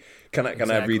 exactly. Can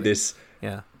I read this?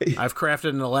 Yeah. I've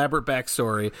crafted an elaborate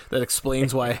backstory that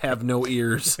explains why I have no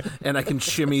ears and I can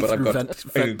shimmy through vent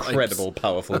incredible,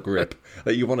 powerful grip.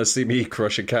 That you want to see me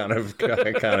crush a can of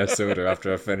soda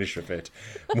after I finish with it.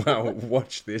 Wow,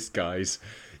 watch this, guys.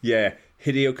 Yeah,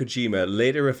 Hideo Kojima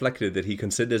later reflected that he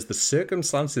considers the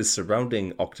circumstances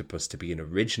surrounding Octopus to be an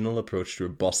original approach to a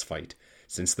boss fight,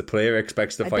 since the player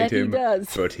expects to fight him,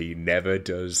 but he never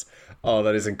does. Oh,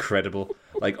 that is incredible.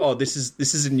 Like, oh, this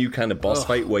is a new kind of boss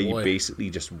fight where you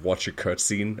basically just watch a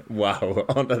cutscene. Wow,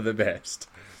 onto the best.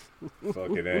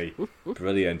 Fucking A.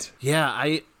 Brilliant.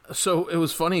 Yeah, so it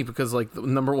was funny because, like, the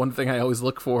number one thing I always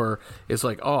look for is,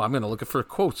 like, oh, I'm going to look for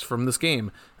quotes from this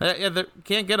game.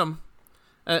 Can't get them.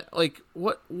 Like,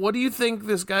 what do you think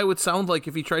this guy would sound like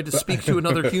if he tried to speak to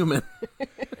another human?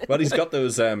 Well, he's got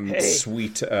those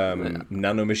sweet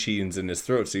nanomachines in his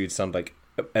throat, so you'd sound like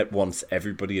at once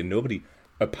everybody and nobody,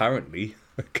 apparently,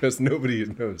 because nobody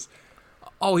knows.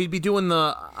 Oh, he'd be doing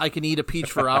the "I can eat a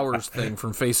peach for hours" thing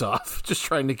from Face Off, just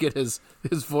trying to get his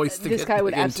voice to this get guy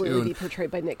would in absolutely tune. be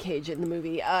portrayed by Nick Cage in the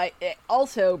movie.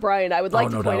 Also, Brian, I would like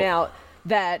to point out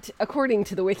that, according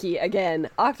to the wiki, again,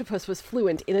 Octopus was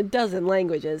fluent in 12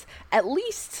 languages. At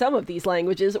least some of these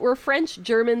languages were French,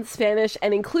 German, Spanish,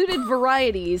 and included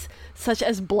varieties such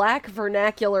as Black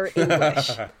Vernacular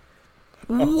English.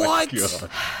 What?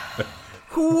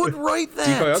 Who would write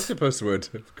that? Decoy Octopus would,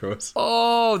 of course.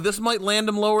 Oh, this might land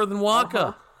him lower than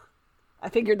Waka. I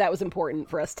figured that was important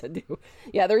for us to do.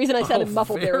 Yeah, the reason I sounded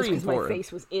muffled there is because my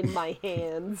face was in my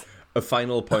hands. A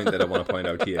final point that I want to point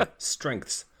out here.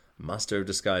 Strengths: Master of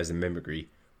Disguise and Mimicry.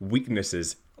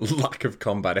 Weaknesses: lack of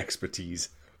combat expertise.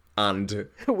 And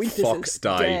Fox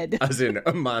died, as in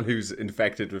a man who's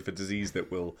infected with a disease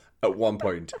that will, at one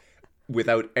point,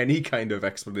 without any kind of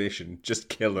explanation, just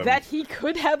kill him. That he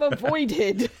could have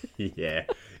avoided. Yeah,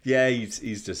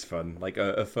 he's just fun. Like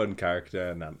a fun character,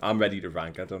 and I'm ready to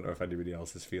rank. I don't know if anybody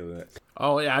else is feeling it.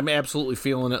 Oh, yeah, I'm absolutely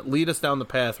feeling it. Lead us down the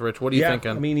path, Rich. What are you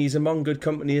thinking? I mean, he's among good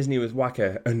company, isn't he, with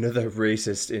Waka, another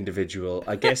racist individual.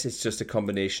 I guess it's just a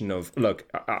combination of... Look,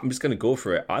 I'm just going to go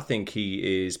for it. I think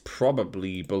he is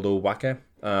probably below Waka,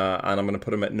 and I'm going to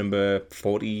put him at number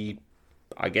 40...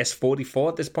 I guess 44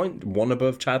 at this point, one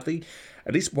above Chadley.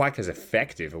 At least Waka's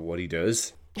effective at what he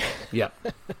does. Yeah.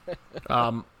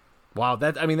 Wow,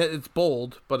 it's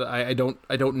bold, but I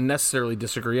don't necessarily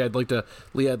disagree. I'd like to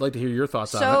hear your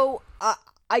thoughts on it. So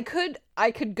I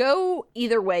could go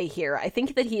either way here. I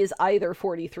think that he is either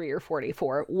 43 or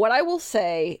 44. What I will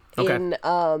say in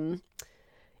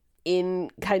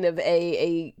kind of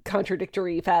a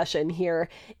contradictory fashion here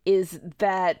is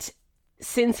that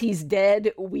since he's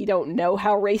dead, we don't know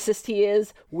how racist he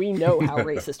is. We know how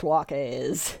racist Waka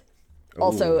is.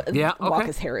 Also,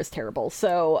 Waka's hair is terrible.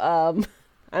 So,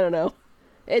 I don't know.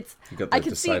 It's You got the I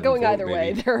can see it deciding going vote, either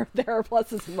way. maybe. There are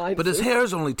pluses and minuses. But his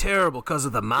hair's only terrible because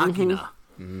of the machina.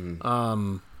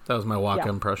 Mm-hmm. That was my Waka Yeah.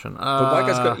 impression. But white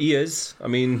guy's got ears. I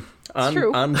mean,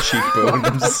 true. and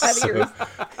cheekbones. Have ears.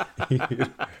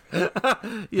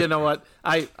 You know what?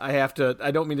 I have to. I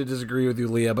don't mean to disagree with you,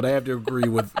 Leah, but I have to agree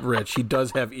with Rich. He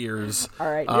does have ears.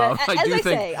 All right. As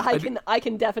I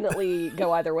can definitely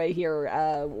go either way here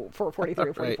for 43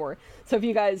 or 44. Right. So if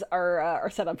you guys are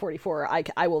set on 44,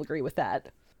 I will agree with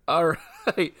that. All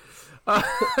right.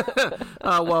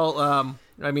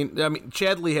 I mean,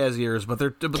 Chadley has ears, but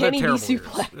they're Can he be terrible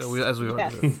suplexed? ears. As we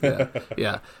Yes.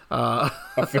 yeah. I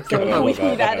forgot all We've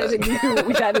about that.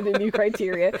 added a new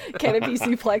criteria. Can it be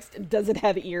suplexed? Does it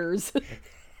have ears?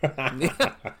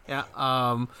 Yeah.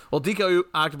 Well, Deco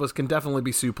Octopus can definitely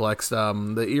be suplexed.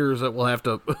 The ears we'll have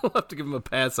to give him a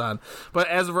pass on. But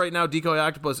as of right now, Decoy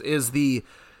Octopus is the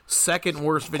second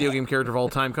worst video game character of all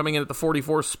time, coming in at the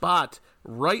 44th spot,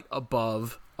 right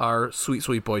above our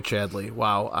sweet boy Chadley.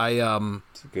 Wow.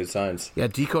 It's good signs. Yeah,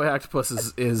 Decoy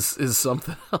Octopus is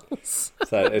something else.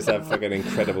 It's that fucking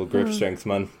incredible grip strength,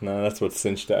 man. No, that's what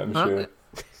cinched it, I'm sure.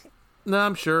 No,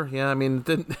 I'm sure. Yeah, I mean,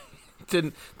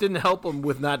 didn't help him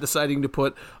with not deciding to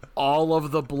put all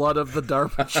of the blood of the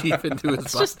DARPA chief into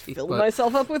his body. Just filled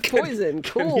myself up with poison.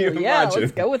 Cool. you Yeah, imagine?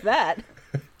 let's go with that.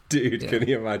 Dude, can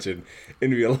you imagine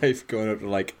in real life going up to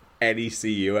like any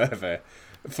CEO ever,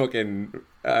 fucking,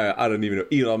 I don't even know,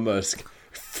 Elon Musk,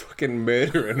 fucking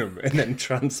murdering him and then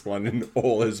transplanting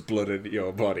all his blood into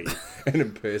your body and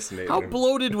impersonating How him?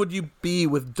 bloated would you be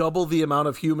with double the amount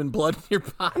of human blood in your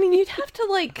body? I mean, you'd have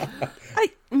to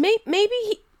maybe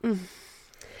he.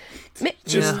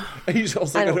 He's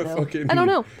also I don't gonna know. fucking. I don't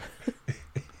know.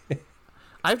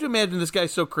 I have to imagine this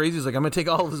guy's so crazy. He's like, I'm going to take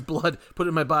all of his blood, put it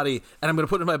in my body, and I'm going to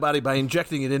put it in my body by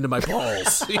injecting it into my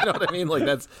balls. You know what I mean? Like,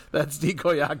 that's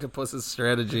Decoy Octopus's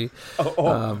strategy.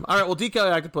 All right, well, Decoy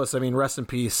Octopus, I mean, rest in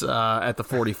peace at the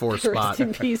 44 spot. Rest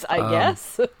in peace, I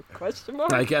guess. Question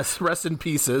mark. I guess rest in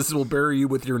pieces. We'll bury you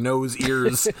with your nose,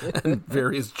 ears, and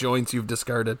various joints you've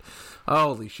discarded.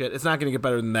 Holy shit. It's not going to get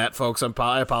better than that, folks.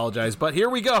 I apologize. But here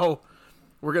we go.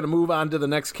 We're going to move on to the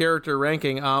next character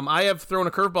ranking. I have thrown a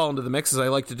curveball into the mix, as I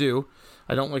like to do.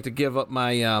 I don't like to give up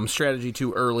my strategy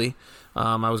too early.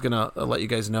 I was going to let you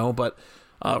guys know. But,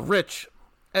 Rich,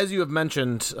 as you have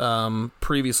mentioned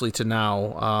previously to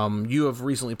now, you have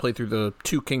recently played through the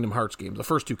two Kingdom Hearts games, the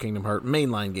first two Kingdom Hearts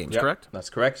mainline games, Yep, correct? That's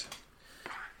correct.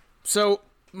 So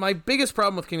my biggest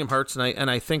problem with Kingdom Hearts, and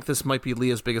I think this might be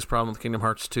Leah's biggest problem with Kingdom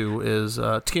Hearts 2, is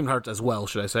Kingdom Hearts as well,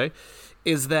 should I say,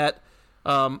 is that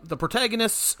the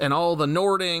protagonists and all the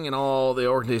Nording and all the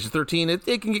Organization 13, it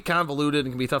can get convoluted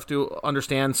and can be tough to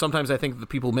understand. Sometimes I think the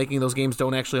people making those games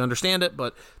don't actually understand it,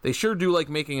 but they sure do like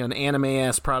making an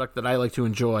anime-ass product that I like to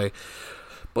enjoy.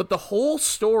 But the whole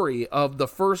story of the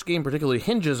first game particularly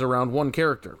hinges around one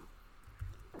character.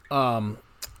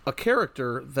 A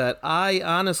character that I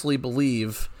honestly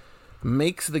believe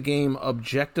makes the game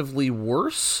objectively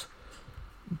worse.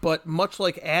 But much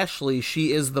like Ashley,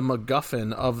 she is the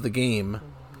MacGuffin of the game,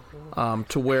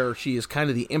 to where she is kind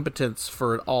of the impotence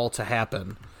for it all to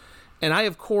happen. And I,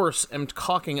 of course, am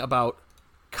talking about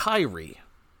Kairi,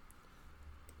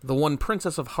 the one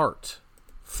Princess of Heart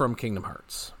from Kingdom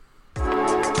Hearts.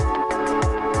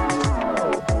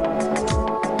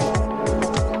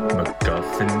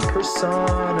 MacGuffin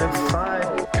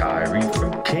personified, Kairi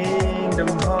from Kingdom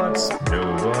Hearts.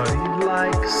 Nobody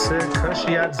likes her 'cause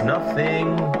she adds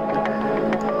nothing.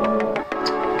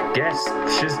 Guess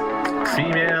she's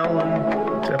female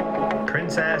and a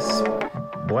princess,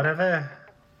 whatever.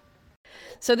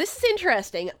 So this is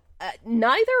interesting.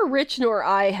 Neither Rich nor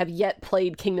I have yet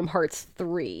played Kingdom Hearts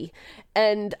 3.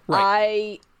 And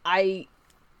Right.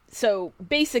 So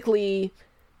basically,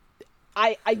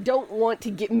 I don't want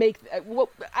to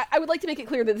I would like to make it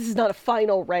clear that this is not a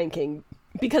final ranking,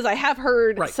 because I have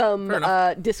heard Right. some Fair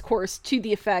enough. discourse to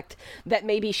the effect that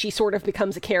maybe she sort of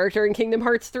becomes a character in Kingdom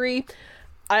Hearts 3.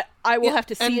 I will have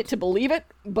to see it to believe it,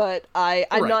 but I'm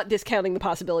Right. not discounting the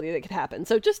possibility that it could happen.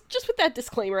 So just with that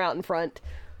disclaimer out in front,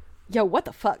 yo, what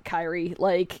the fuck, Kairi?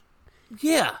 Like,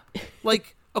 Yeah.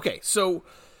 Like, okay, so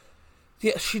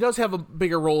yeah, she does have a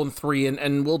bigger role in 3,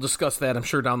 and we'll discuss that, I'm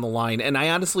sure, down the line. And I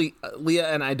honestly,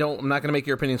 Leah, and I'm not going to make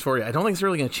your opinions for you. I don't think it's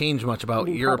really going to change much about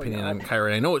your probably opinion not. on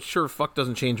Kairi. I know it sure fuck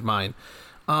doesn't change mine.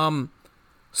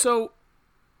 So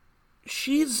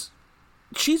she's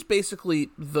basically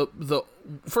the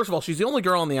first of all, she's the only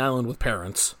girl on the island with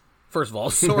parents. First of all,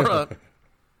 Sora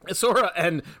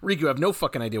and Riku have no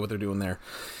fucking idea what they're doing there.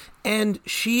 And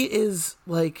she is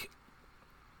like,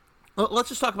 let's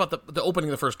just talk about the opening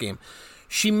of the first game.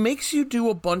 She makes you do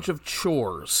a bunch of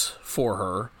chores for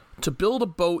her to build a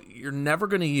boat you're never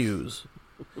going to use,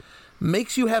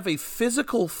 makes you have a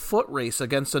physical foot race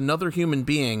against another human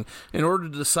being in order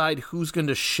to decide who's going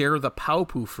to share the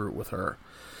Paopu fruit with her.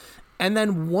 And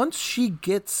then once she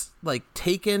gets, like,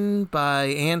 taken by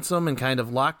Ansem and kind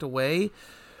of locked away,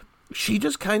 she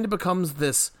just kind of becomes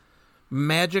this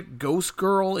magic ghost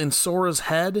girl in Sora's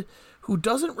head who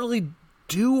doesn't really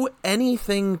do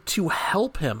anything to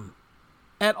help him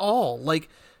at all. Like,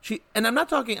 and I'm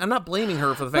not blaming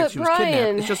her for the fact but she was Brian,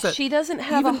 kidnapped. It's just that she doesn't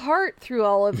have a heart through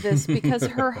all of this because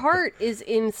her heart is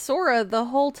in Sora the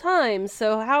whole time.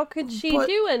 So how could she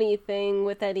do anything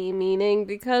with any meaning?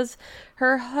 Because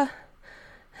her...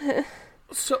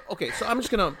 So I'm just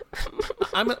gonna.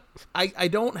 I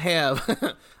don't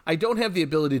have. I don't have the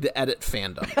ability to edit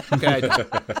fandom. Okay,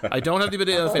 I don't have the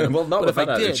ability to edit fandom. Well, not but with if that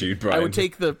I did, attitude, Brian.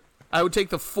 I would take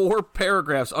the 4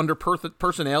 paragraphs under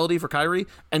personality for Kairi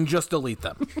and just delete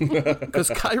them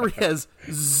because Kairi has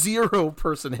 0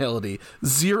 personality,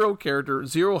 0 character,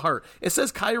 0 heart. It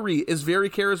says Kairi is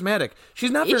very charismatic.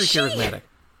 She's not very charismatic.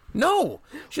 No,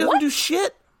 she doesn't do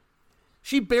shit.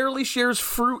 She barely shares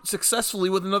fruit successfully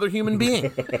with another human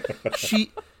being.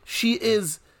 She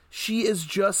is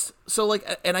just so,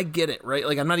 like, and I get it, right?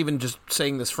 Like, I'm not even just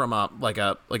saying this from a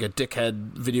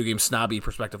dickhead video game snobby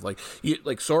perspective.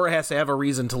 Like Sora has to have a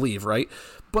reason to leave, right?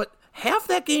 But half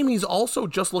that game he's also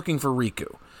just looking for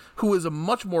Riku, who is a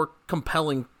much more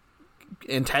compelling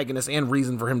antagonist and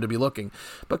reason for him to be looking.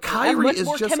 But Kairi is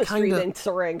just kind of than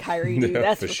Sora and Kairi do.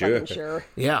 That's for sure.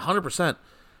 Yeah, 100%.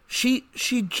 She's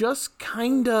just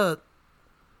kind of...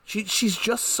 She's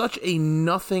just such a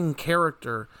nothing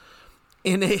character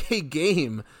in a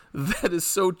game that is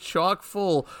so chock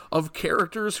full of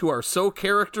characters who are so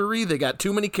character-y, they got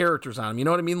too many characters on them. You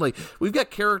know what I mean? Like, we've got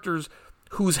characters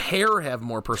whose hair have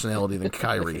more personality than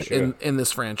Kairi in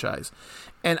this franchise.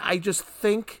 And I just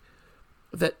think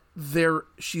that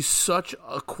she's such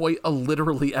quite a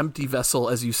literally empty vessel,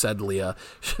 as you said, Leah.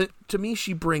 To me,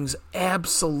 she brings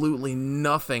absolutely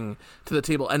nothing to the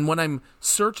table. And when I'm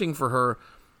searching for her,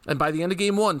 and by the end of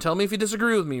game 1, tell me if you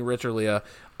disagree with me, Rich or Leah,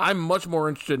 I'm much more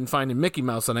interested in finding Mickey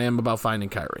Mouse than I am about finding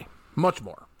Kairi. Much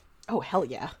more. Oh, hell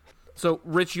yeah. So,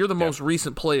 Rich, you're the most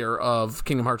recent player of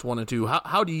Kingdom Hearts 1 and 2.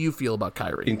 How do you feel about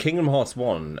Kairi? In Kingdom Hearts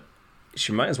 1,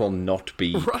 she might as well not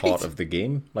be part of the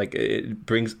game. Like, it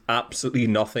brings absolutely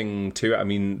nothing to it. I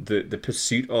mean, the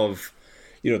pursuit of,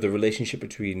 the relationship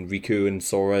between Riku and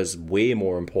Sora is way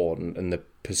more important, and the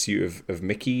pursuit of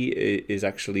Mickey is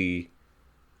actually,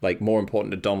 like, more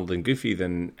important to Donald and Goofy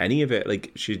than any of it.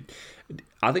 Like,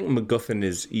 I think MacGuffin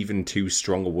is even too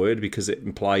strong a word because it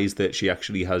implies that she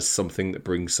actually has something that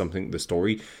brings something to the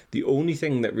story. The only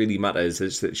thing that really matters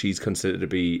is that she's considered to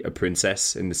be a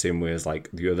princess in the same way as, like,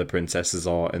 the other princesses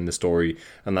are in the story,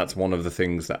 and that's one of the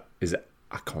things that is,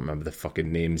 I can't remember the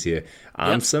fucking names here.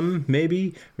 Ansem,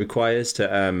 maybe, requires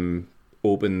to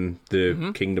open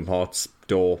the Kingdom Hearts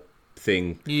door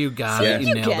thing. You got it.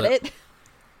 You get it.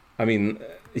 I mean,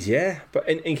 yeah, but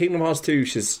in Kingdom Hearts 2,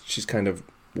 she's kind of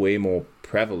way more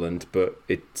prevalent, but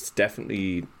it's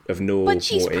definitely of no But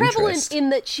she's more prevalent interest. in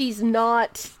that she's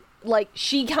not, like,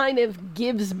 she kind of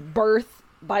gives birth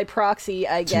by proxy,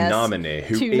 I guess. To Naminé,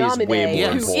 who is Naminé, way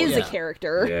more who important. is a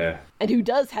character, Yeah. and who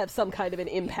does have some kind of an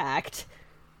impact.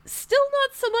 Still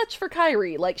not so much for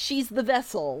Kairi. Like, she's the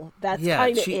vessel. That's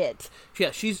kind of it.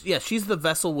 Yeah, she's the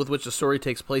vessel with which the story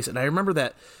takes place. And I remember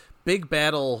that big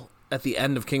battle at the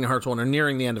end of Kingdom Hearts 1, or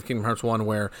nearing the end of Kingdom Hearts 1,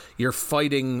 where you're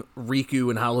fighting Riku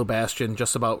and Hollow Bastion,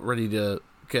 just about ready to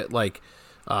get, like,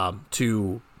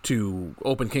 to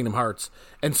open Kingdom Hearts,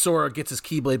 and Sora gets his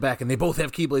Keyblade back, and they both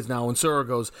have Keyblades now, and Sora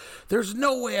goes, "There's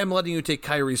no way I'm letting you take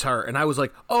Kairi's heart," and I was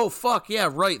like, "Oh, fuck, yeah,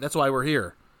 right, that's why we're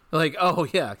here." Like, oh,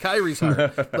 yeah, Kairi's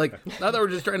heart. Like, now that we're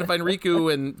just trying to find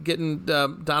Riku and getting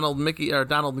Donald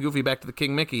and Goofy back to the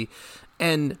King Mickey,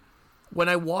 and when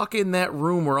I walk in that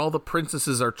room where all the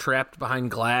princesses are trapped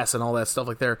behind glass and all that stuff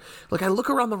like there, like, I look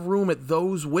around the room at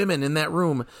those women in that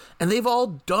room, and they've all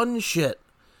done shit.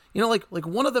 You know, like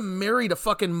one of them married a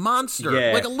fucking monster,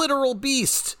 like a literal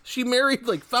beast. She married,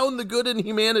 like, found the good in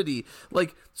humanity.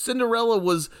 Like, Cinderella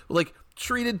was, like,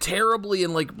 treated terribly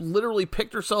and, like, literally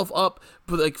picked herself up,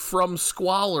 like, from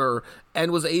squalor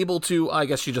and was able to, I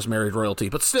guess she just married royalty,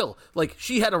 but still, like,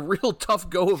 she had a real tough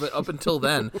go of it up until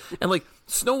then. And, like,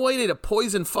 Snow White ate a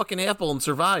poison fucking apple and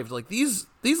survived. Like, these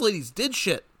ladies did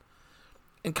shit.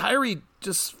 And Kairi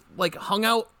just, like, hung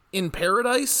out in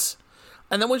paradise.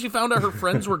 And then when she found out her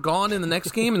friends were gone in the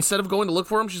next game, instead of going to look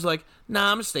for them, she's like,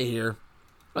 "Nah, I'm gonna stay here.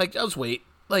 Like, I'll just wait."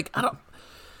 Like,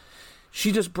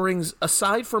 she just brings,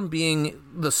 aside from being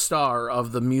the star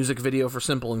of the music video for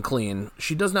Simple and Clean,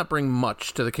 she does not bring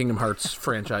much to the Kingdom Hearts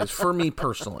franchise, for me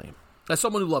personally. As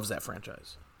someone who loves that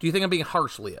franchise. Do you think I'm being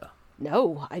harsh, Leah?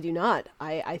 No, I do not.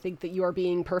 I think that you are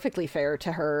being perfectly fair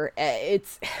to her.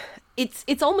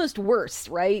 It's almost worse,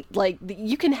 right? Like,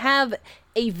 you can have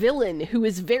a villain who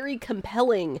is very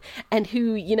compelling and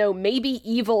who, may be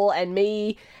evil and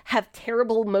may have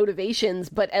terrible motivations,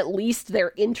 but at least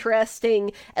they're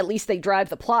interesting. At least they drive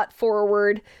the plot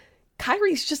forward.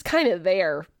 Kairi's just kind of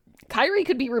there. Kairi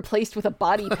could be replaced with a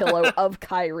body pillow of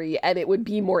Kairi, and it would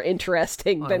be more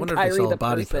interesting than Kairi the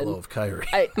body person. Pillow of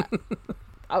Kairi.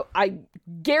 I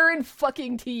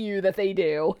guarantee you that they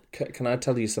do. Can I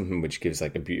tell you something which gives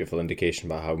like a beautiful indication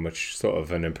about how much sort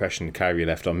of an impression Kairi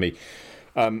left on me?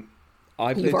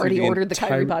 You've already ordered the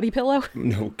Kairi body pillow?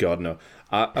 No, God, no.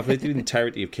 I played through the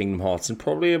entirety of Kingdom Hearts in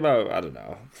probably about, I don't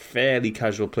know, fairly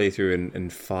casual playthrough in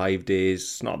 5 days.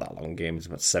 It's not that long a game. It's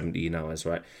about 17 hours,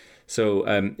 right? So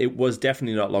it was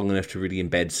definitely not long enough to really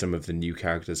embed some of the new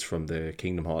characters from the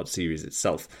Kingdom Hearts series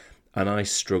itself. And I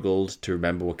struggled to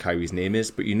remember what Kairi's name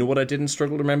is. But you know what I didn't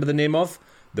struggle to remember the name of?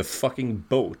 The fucking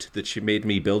boat that she made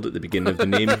me build at the beginning of the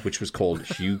name, which was called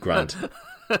Hugh Grant.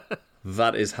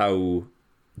 That is how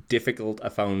difficult I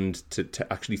found to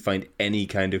actually find any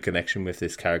kind of connection with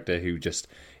this character who just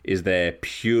is there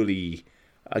purely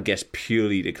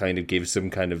to kind of give some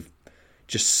kind of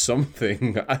just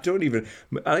something. I don't even,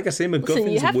 like I say, MacGuffin's way too strong.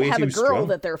 Listen, you have to have a girl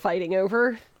that they're fighting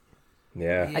over.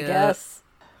 Yeah. I guess.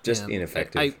 Just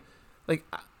ineffective.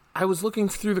 I was looking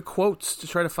through the quotes to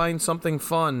try to find something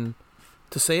fun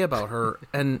to say about her,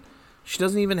 and she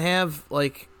doesn't even have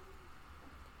like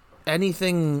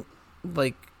anything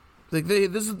like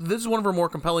this is one of her more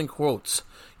compelling quotes.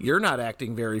 You're not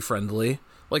acting very friendly.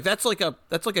 Like that's like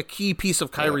a key piece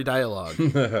of Kairi dialogue.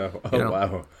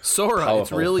 Wow. Sora, Powerful.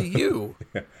 it's really you.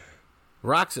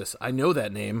 Roxas, I know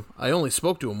that name. I only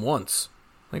spoke to him once.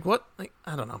 Like what? Like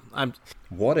I don't know.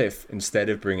 What if instead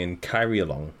of bringing Kairi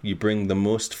along, you bring the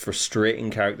most frustrating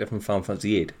character from Final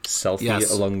Fantasy VIII,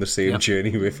 Selphie, along the same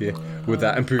journey with you? Would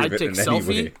that improve I'd it take in Selphie.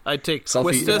 any way? I'd take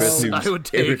Selphie, Quistis. I would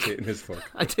take. Irritating as fuck.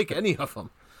 I'd take any of them.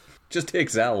 Just take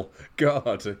Zell.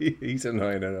 God, he's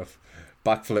annoying enough.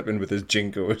 Backflipping with his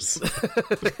jinkos.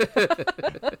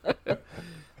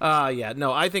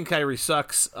 No, I think Kairi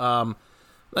sucks.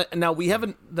 Now we've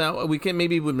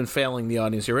been failing the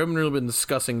audience here. We haven't really been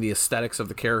discussing the aesthetics of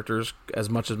the characters as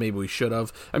much as maybe we should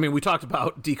have. I mean, we talked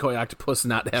about Decoy Octopus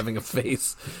not having a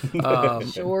face.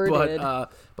 Sure did.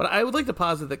 But I would like to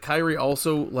posit that Kairi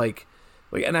also like,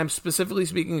 and I'm specifically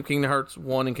speaking of Kingdom Hearts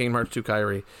 1 and Kingdom Hearts 2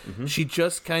 Kairi. Mm-hmm. She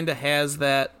just kind of has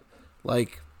that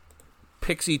like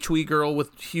pixie twee girl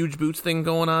with huge boots thing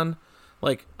going on.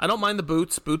 Like, I don't mind the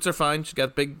boots. Boots are fine. She's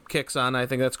got big kicks on. I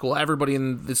think that's cool. Everybody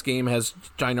in this game has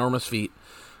ginormous feet.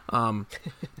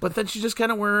 But then she's just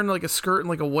kind of wearing, like, a skirt and,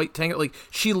 like, a white tank. Like,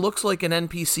 she looks like an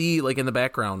NPC, like, in the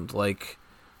background. Like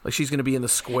she's going to be in the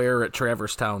square at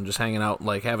Traverse Town just hanging out,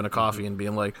 like, having a coffee and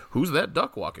being like, who's that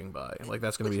duck walking by? Like,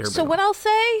 that's going to be her. So what I'll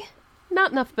say,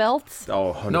 not enough belts.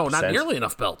 Oh, 100%. No, not nearly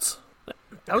enough belts.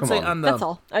 I would say on the... That's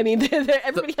all. I mean,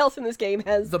 everybody else in this game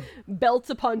has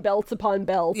belts upon belts upon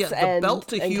belts. Yeah, the and, belt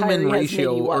to and human Kairi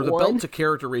ratio or the one? belt to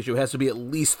character ratio has to be at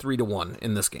least 3-1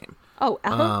 in this game. Oh,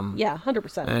 yeah,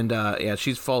 100%. And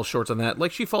she falls short on that.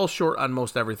 Like she falls short on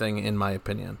most everything, in my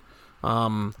opinion.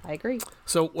 I agree.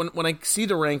 So when I see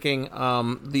the ranking,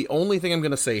 the only thing I'm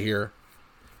going to say here,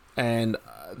 and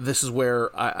this is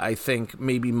where I think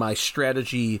maybe my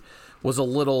strategy was a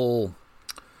little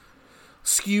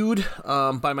skewed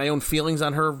by my own feelings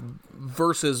on her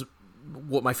versus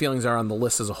what my feelings are on the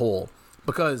list as a whole,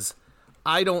 because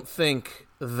I don't think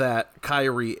that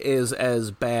Kairi is as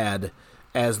bad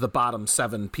as the bottom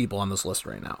 7 people on this list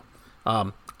right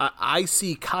now. I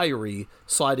see Kairi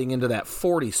sliding into that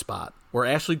 40 spot where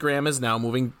Ashley Graham is now,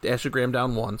 moving Ashley Graham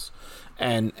down once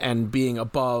and being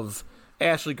above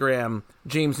Ashley Graham,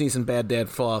 James Neeson, Bad Dad,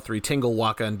 Fallout 3, Tingle,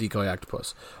 Waka, and Decoy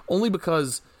Octopus. Only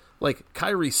because like,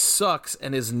 Kairi sucks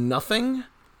and is nothing,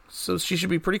 so she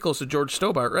should be pretty close to George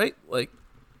Stobart, right? Like,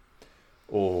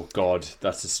 oh, God,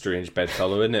 that's a strange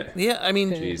bedfellow, isn't it? Yeah, I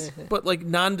mean, jeez. But, like,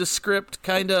 nondescript,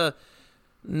 kind of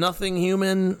nothing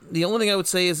human. The only thing I would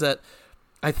say is that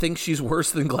I think she's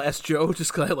worse than Glass Joe,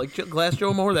 just because I like Glass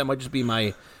Joe more. That might just be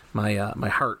my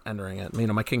heart entering it,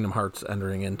 my Kingdom Hearts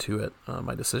entering into it,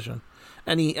 my decision.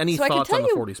 Any so thoughts on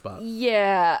the 40 spot?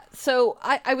 Yeah, so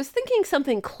I was thinking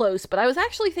something close, but I was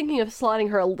actually thinking of slotting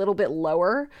her a little bit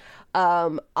lower.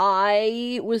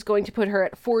 I was going to put her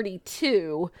at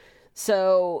 42,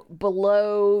 so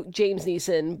below James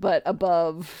Neeson, but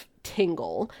above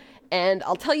Tingle. And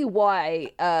I'll tell you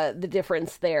why the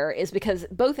difference there is because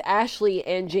both Ashley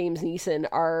and James Neeson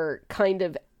are kind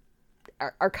of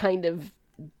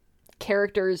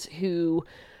characters who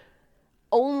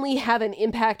only have an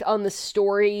impact on the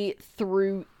story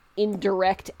through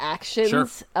indirect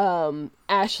actions. Sure.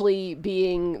 Ashley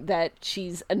being that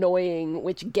she's annoying,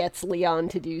 which gets Leon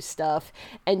to do stuff,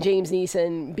 and James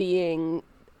Neeson being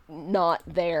not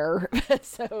there,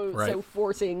 so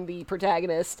forcing the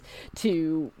protagonist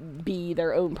to be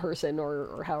their own person,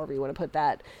 or however you want to put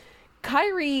that.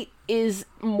 Kyrie is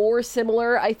more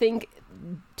similar, I think,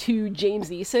 to James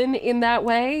Neeson in that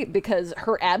way, because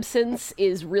her absence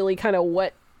is really kind of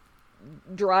what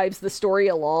drives the story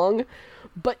along,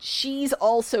 but she's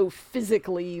also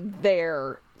physically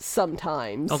there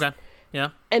sometimes. Okay.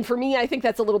 Yeah. And for me, I think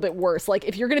that's a little bit worse. Like,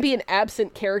 if you're going to be an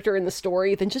absent character in the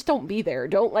story, then just don't be there.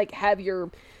 Don't, like,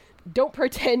 don't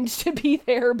pretend to be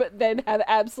there, but then have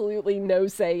absolutely no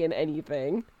say in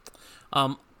anything.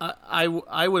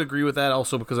 I would agree with that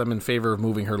also because I'm in favor of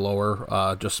moving her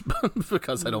lower, just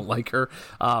because I don't like her.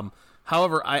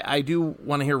 However, I do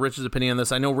want to hear Rich's opinion on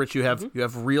this. I know, Rich, you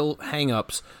have real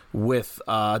hang-ups with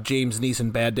James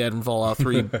Neeson, bad dad from Fallout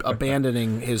 3,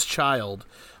 abandoning his child.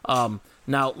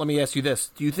 Now, let me ask you this.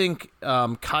 Do you think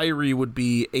Kyrie would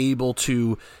be able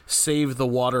to save the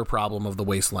water problem of the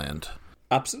wasteland?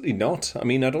 Absolutely not. I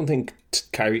mean, I don't think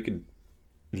Kyrie could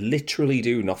literally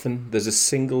do nothing. There's a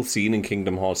single scene in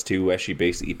Kingdom Hearts 2 where she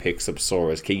basically picks up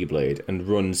Sora's Keyblade and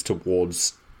runs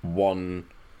towards one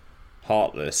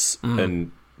Heartless,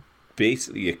 and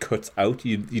basically it cuts out.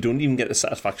 You don't even get the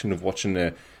satisfaction of watching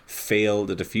her fail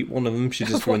to defeat one of them. She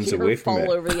just runs away from it.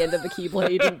 Fall over the end of the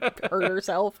Keyblade and hurt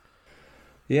herself.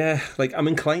 Yeah, like, I'm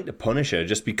inclined to punish her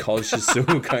just because she's so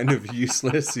kind of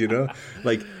useless, you know?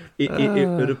 Like,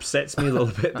 it upsets me a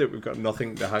little bit that we've got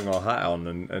nothing to hang our hat on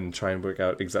and try and work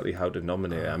out exactly how to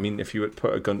nominate her. I mean, if you would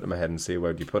put a gun to my head and say,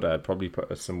 where do you put her? I'd probably put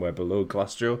her somewhere below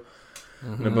Glassjaw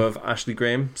and above Ashley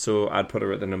Graham. So I'd put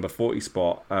her at the number 40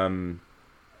 spot.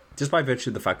 Just by virtue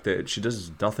of the fact that she does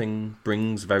nothing,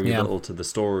 brings very little to the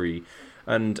story.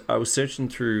 And I was searching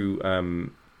through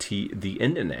the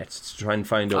internet to try and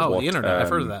find out what... the internet, I've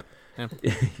heard of that.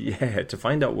 Yeah, yeah, to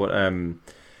find out what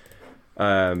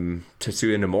Tetsuya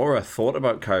Nomura thought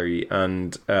about Kyrie,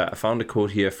 and I found a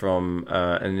quote here from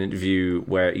an interview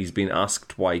where he's been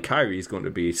asked why Kyrie is going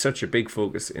to be such a big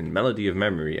focus in Melody of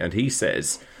Memory, and he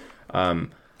says,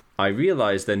 I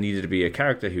realized there needed to be a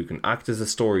character who can act as a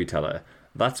storyteller.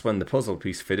 That's when the puzzle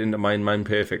piece fit into my mind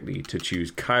perfectly to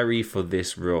choose Kyrie for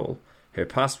this role. Her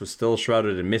past was still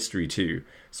shrouded in mystery too,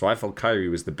 so I felt Kyrie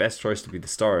was the best choice to be the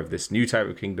star of this new type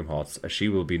of Kingdom Hearts, as she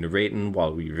will be narrating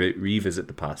while we revisit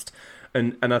the past.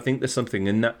 And I think there's something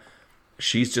in that.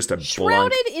 She's just a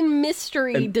shrouded in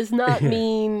mystery does not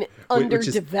mean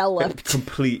underdeveloped. Which is a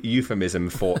complete euphemism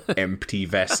for empty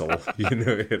vessel. You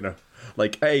know.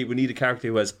 Like, hey, we need a character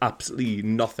who has absolutely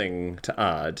nothing to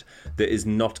add, that is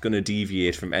not going to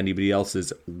deviate from anybody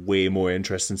else's way more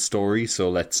interesting story. So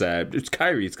let's it's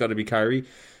Kyrie. It's got to be Kyrie.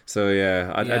 So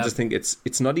I just think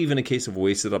it's not even a case of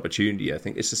wasted opportunity. I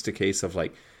think it's just a case of,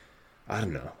 like, I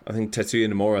don't know. I think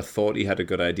Tetsuya Nomura thought he had a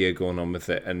good idea going on with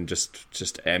it, and just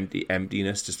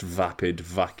emptiness, just vapid,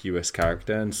 vacuous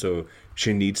character, and so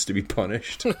she needs to be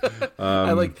punished.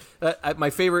 I like my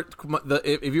favorite.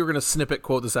 If you were going to snippet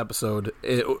quote this episode,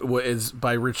 it is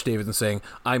by Rich Davidson saying,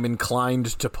 "I'm inclined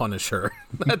to punish her."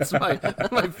 That's my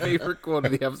favorite quote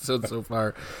of the episode so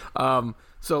far.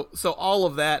 So all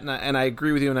of that, and I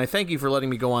agree with you, and I thank you for letting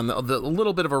me go on the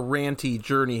little bit of a ranty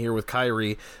journey here with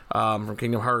Kyrie from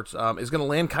Kingdom Hearts, is going to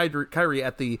land Kyrie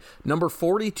at the number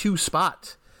 42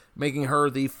 spot, making her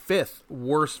the 5th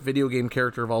worst video game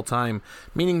character of all time,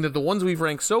 meaning that the ones we've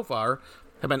ranked so far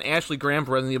have been Ashley Graham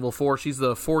for Resident Evil 4. She's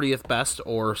the 40th best,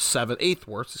 or 7th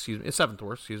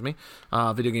worst,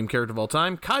 video game character of all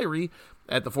time. Kyrie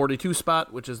at the 42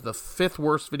 spot, which is the 5th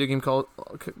worst video game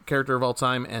character of all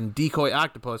time, and Decoy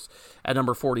Octopus at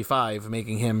number 45,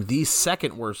 making him the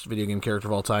 2nd worst video game character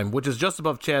of all time, which is just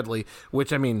above Chadley,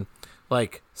 which, I mean,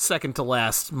 like, second to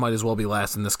last might as well be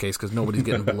last in this case, because nobody's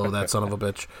getting below that son of a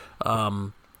bitch.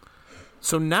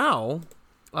 So now,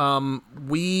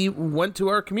 we went to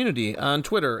our community on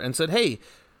Twitter and said, hey,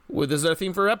 well, this is our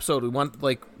theme for our episode. We want,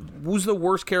 like, who's the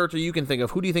worst character you can think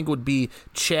of? Who do you think would be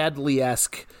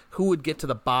Chadley-esque? Who would get to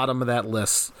the bottom of that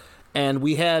list? And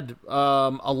we had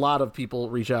a lot of people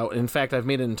reach out. In fact, I've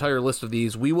made an entire list of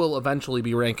these. We will eventually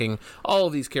be ranking all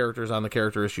of these characters on the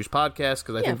Character Issues podcast,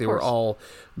 because I think they were all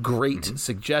great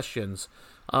suggestions.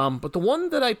 But the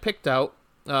one that I picked out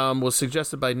was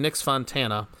suggested by Nix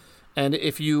Fontana. And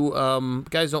if you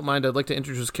guys don't mind, I'd like to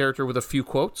introduce this character with a few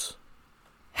quotes.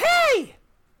 Hey!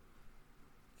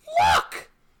 Look!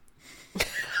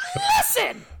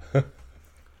 Listen!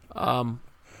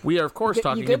 We are, of course, You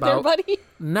talking good there, about buddy?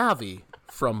 Navi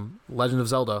from Legend of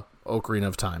Zelda Ocarina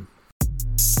of Time.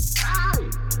 Hey!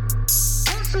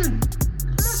 Listen!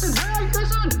 Listen! Hey!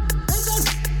 Listen!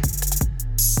 Listen!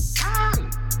 Hey!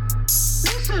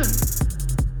 Listen!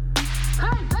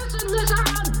 Hey! Listen!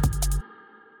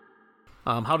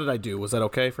 How did I do? Was that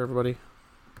okay for everybody?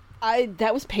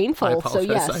 That was painful. I apologize.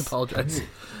 So yes. I apologize.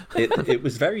 It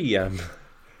was very.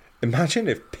 Imagine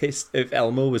if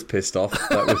Elmo was pissed off.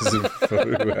 That was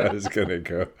where I was gonna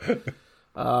go.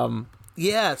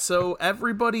 Yeah, so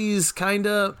everybody's kind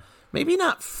of, maybe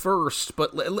not first,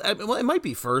 but well, it might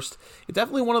be first. It's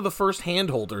definitely one of the first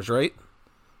handholders, right?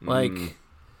 Like,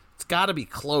 it's got to be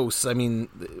close. I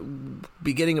mean,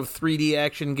 beginning of 3D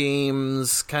action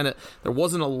games, kind of, there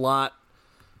wasn't a lot,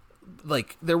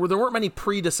 like, there weren't many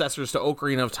predecessors to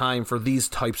Ocarina of Time for these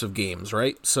types of games,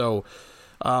 right? So,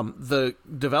 the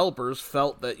developers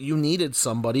felt that you needed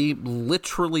somebody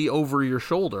literally over your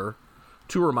shoulder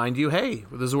to remind you, hey,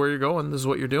 this is where you're going, this is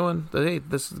what you're doing, hey,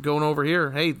 this is going over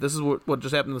here, hey, this is what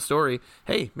just happened in the story,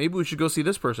 hey, maybe we should go see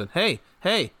this person, hey,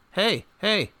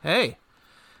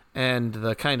 and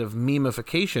the kind of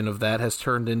memification of that has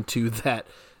turned into that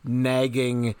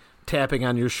nagging, tapping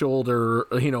on your shoulder,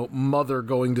 mother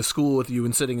going to school with you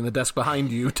and sitting in the desk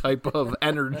behind you type of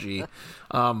energy.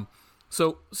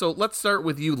 So let's start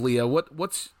with you, Leah.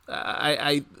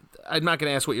 I'm not going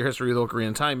to ask what your history with Ocarina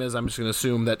of Time is. I'm just going to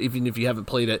assume that even if you haven't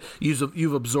played it,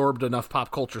 you've absorbed enough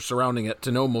pop culture surrounding it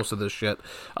to know most of this shit.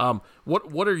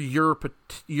 What are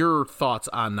your thoughts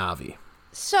on Navi?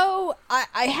 So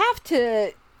I have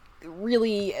to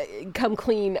really come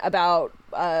clean about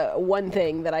one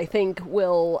thing that I think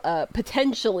will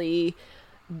potentially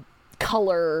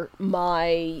color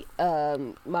my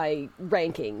my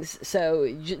rankings.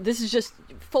 So this is just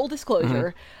full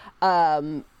disclosure.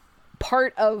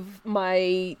 Part of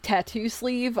my tattoo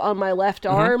sleeve on my left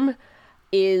arm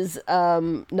is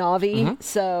Navi.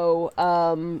 So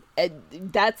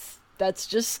that's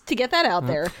just to get that out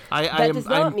there. I'm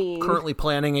currently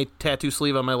planning a tattoo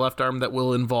sleeve on my left arm that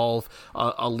will involve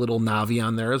a little Navi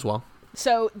on there as well.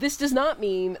 So this does not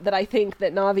mean that I think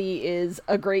that Navi is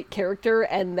a great character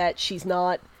and that she's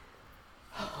not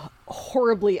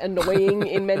horribly annoying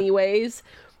in many ways,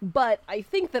 but I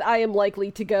think that I am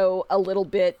likely to go a little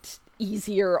bit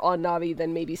easier on Navi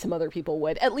than maybe some other people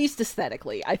would, at least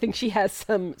aesthetically. I think she has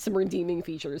some redeeming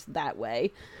features that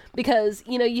way, because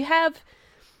you have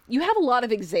a lot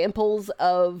of examples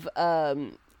of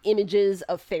images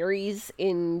of fairies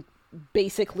in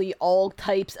basically all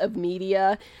types of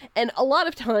media, and a lot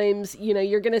of times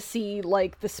you're gonna see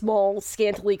like the small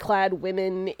scantily clad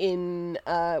women in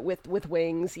with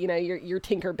wings, your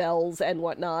Tinkerbells and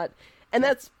whatnot, and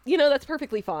that's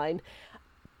perfectly fine.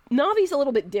 Navi's a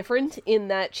little bit different in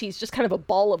that she's just kind of a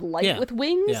ball of light with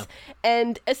wings,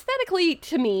 and aesthetically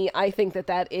to me I think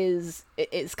that is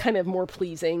kind of more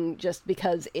pleasing, just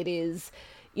because it is,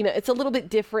 it's a little bit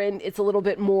different, it's a little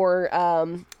bit more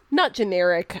not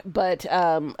generic, but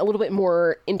a little bit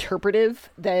more interpretive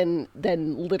than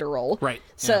literal. Right.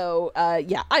 So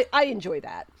I enjoy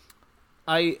that.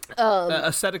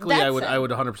 Aesthetically, I would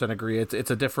 100% agree.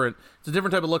 It's a different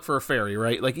type of look for a fairy,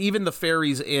 right? Like, even the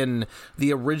fairies in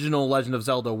the original Legend of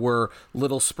Zelda were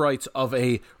little sprites of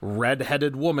a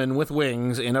red-headed woman with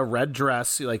wings in a red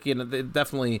dress. Like,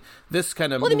 definitely this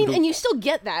kind of. Well, and you still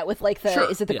get that with like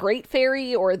is it the Great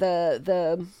Fairy or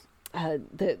the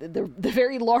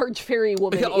very large fairy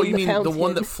woman? Oh, in you mean fountain. the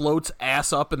one that floats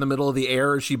ass up in the middle of the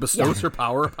air as she bestows her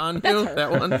power upon you? Her.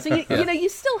 That one. So you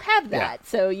still have that. Yeah.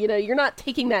 So you're not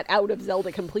taking that out of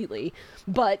Zelda completely,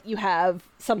 but you have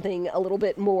something a little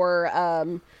bit more, a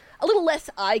little less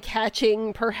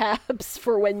eye-catching, perhaps,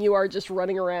 for when you are just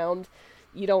running around.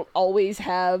 You don't always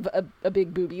have a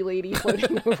big booby lady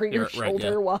floating over your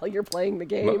shoulder while you're playing the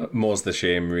game. More's the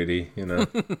shame, really,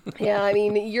 Yeah, I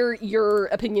mean, your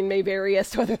opinion may vary as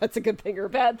to whether that's a good thing or a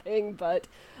bad thing, but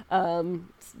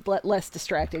less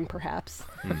distracting, perhaps.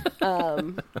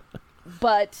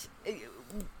 But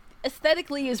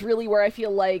aesthetically is really where I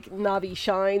feel like Navi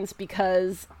shines,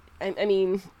 because, I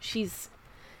mean, she's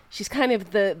kind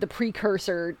of the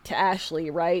precursor to Ashley,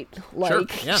 right?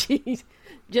 Like, sure, yeah.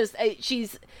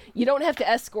 She's you don't have to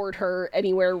escort her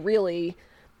anywhere really,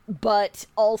 but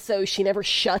also she never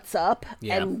shuts up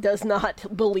and does not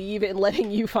believe in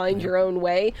letting you find your own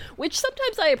way, which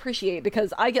sometimes I appreciate,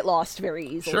 because I get lost very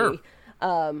easily.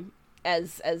 Sure.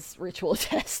 As Rich will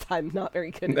attest, I'm not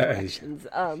very good at directions.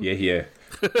 Yeah.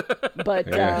 But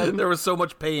there was so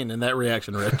much pain in that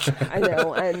reaction, Rich. I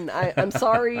know, and I'm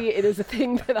sorry. It is a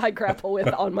thing that I grapple with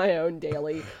on my own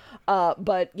daily.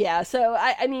 But yeah, so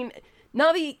I mean,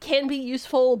 Navi can be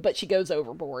useful, but she goes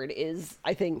overboard is,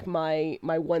 I think, my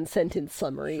one sentence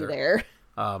summary there.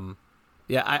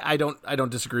 Yeah, I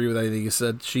don't disagree with anything you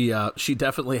said. She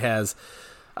definitely has.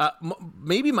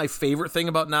 Maybe my favorite thing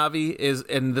about Navi is,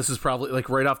 and this is probably like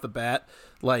right off the bat,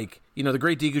 like, you know, the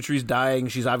Great Deku Tree's dying.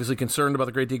 She's obviously concerned about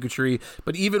the Great Deku Tree,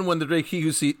 but even when the Great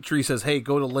Deku Tree says, "Hey,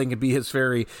 go to Link and be his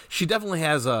fairy," she definitely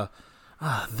has a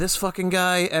this fucking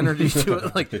guy energy to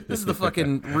it. Like, this is the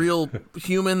fucking real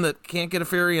human that can't get a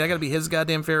fairy, and I gotta be his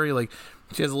goddamn fairy. Like,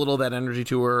 she has a little of that energy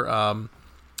to her. I'm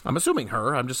assuming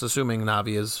her. I'm just assuming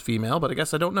Navi is female, but I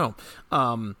guess I don't know.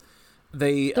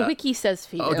 The wiki says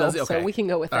female, does it? Okay. so we can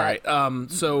go with that. All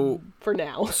right. So for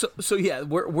now. So yeah,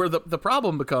 where the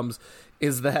problem becomes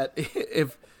is that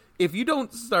if you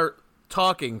don't start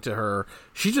talking to her,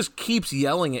 she just keeps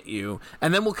yelling at you,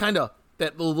 and then we'll kind of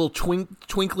that little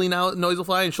twinkling out noise will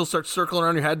fly, and she'll start circling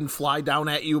around your head and fly down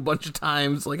at you a bunch of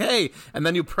times, like, hey, and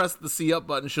then you press the C up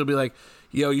button, she'll be like,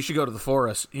 yo, you should go to the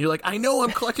forest. And you're like, I know, I'm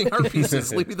collecting heart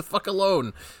pieces. Leave me the fuck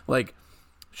alone. Like,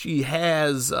 she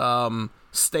has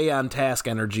stay on task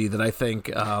energy that I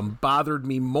think bothered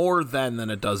me more then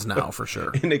than it does now, for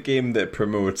sure. In a game that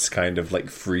promotes kind of like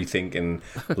free thinking,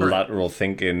 lateral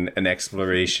thinking, and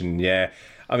exploration, yeah.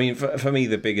 I mean, for me,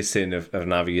 the biggest sin of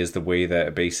Navi is the way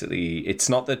that basically it's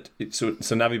not that so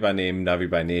Navi by name, Navi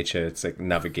by nature. It's like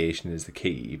navigation is the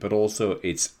key, but also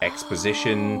it's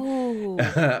exposition.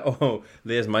 Oh,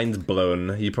 there's mine's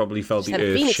blown. You probably felt Just the had a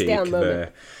earth Phoenix shake Down there.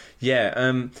 moment.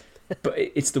 Yeah. But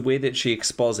it's the way that she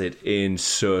exposits it in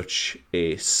such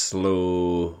a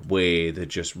slow way that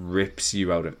just rips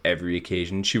you out of every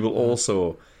occasion. She will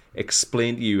also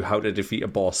explain to you how to defeat a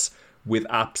boss with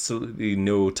absolutely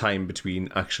no time between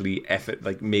actually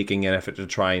making an effort to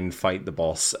try and fight the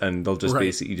boss, and they'll just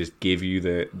basically just give you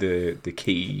the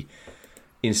key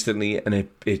instantly, and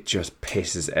it just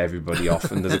pisses everybody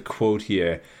off. And there's a quote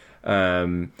here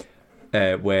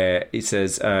where it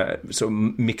says, so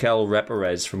Mikel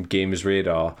Reperez from Games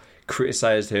Radar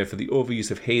criticized her for the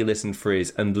overuse of hey listen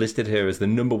phrase and listed her as the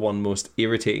 #1 most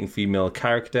irritating female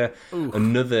character. Ooh.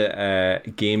 Another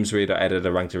Games Radar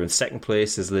editor ranked her in second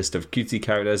place as a list of cutesy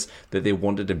characters that they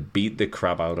wanted to beat the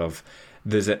crap out of.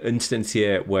 There's an instance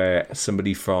here where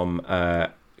somebody from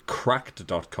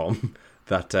cracked.com,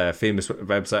 that famous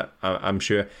website, I'm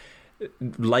sure,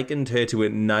 likened her to a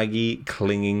naggy,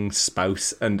 clinging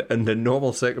spouse, and under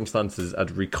normal circumstances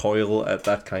I'd recoil at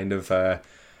that kind of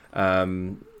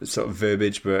sort of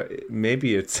verbiage, but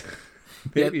maybe it's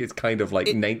it's kind of like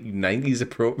 1990s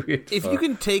appropriate. If you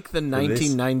can take the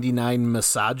 1999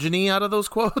 misogyny out of those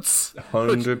quotes,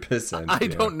 100%. I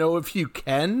don't know if you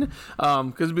can,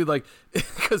 because it'd be like,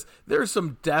 because there's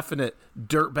some definite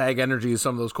dirtbag energy in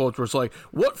some of those quotes where it's like,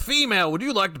 what female would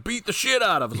you like to beat the shit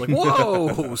out of? It's like,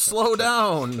 whoa, slow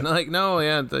down. Like, no,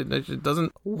 yeah, it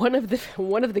doesn't. One of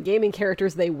the gaming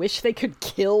characters they wish they could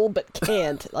kill but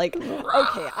can't. Like,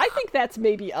 okay, I think that's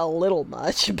maybe a little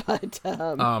much, but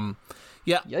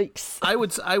yeah, yikes. I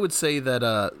would say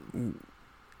that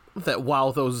that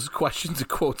while those questions and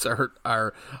quotes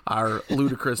are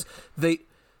ludicrous, they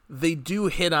do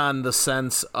hit on the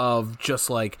sense of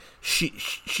just like she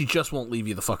just won't leave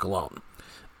you the fuck alone,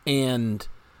 and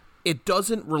it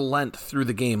doesn't relent through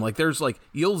the game. Like, there's like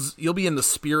you'll be in the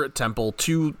Spirit Temple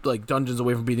 2 like dungeons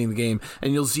away from beating the game,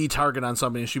 and you'll Z target on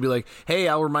somebody, and she'll be like, "Hey,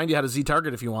 I'll remind you how to Z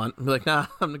target if you want." I'll be like, "Nah,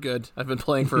 I'm good. I've been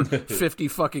playing for 50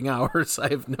 fucking hours.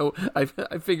 I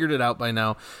figured it out by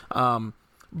now."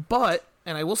 But,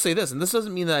 and I will say this, and this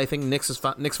doesn't mean that I think Nick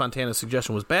Fontana's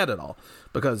suggestion was bad at all,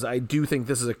 because I do think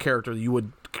this is a character that you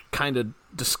would kind of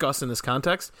discuss in this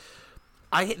context.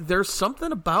 There's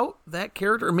something about that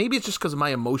character, or maybe it's just because of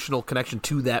my emotional connection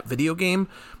to that video game,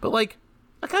 but like,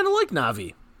 I kind of like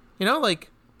Navi, you know, like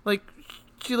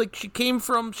she came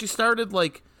from, she started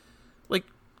like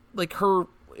her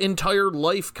entire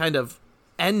life kind of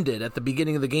ended at the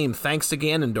beginning of the game thanks to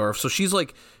Ganondorf, so she's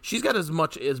got as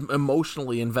much as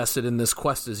emotionally invested in this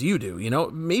quest as you do, you know,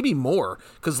 maybe more,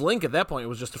 because Link at that point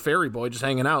was just a fairy boy just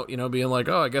hanging out, you know, being like,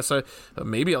 oh, I guess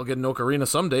maybe I'll get an Ocarina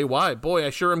someday. Why? Boy,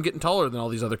 I sure am getting taller than all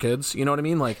these other kids, you know what I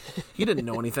mean? Like, he didn't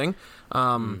know anything.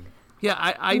 Yeah,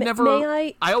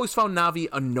 I always found Navi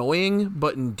annoying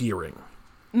but endearing.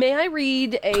 May I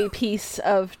read a piece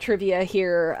of trivia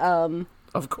here?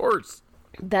 Of course.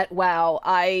 That, wow,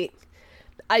 I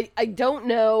don't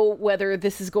know whether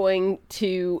this is going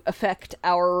to affect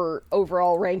our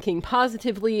overall ranking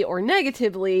positively or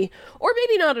negatively, or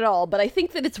maybe not at all, but I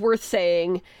think that it's worth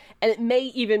saying, and it may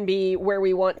even be where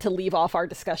we want to leave off our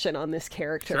discussion on this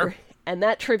character. Sure. And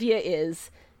that trivia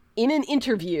is, in an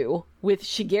interview with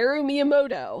Shigeru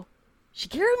Miyamoto,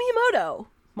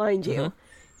 mind you.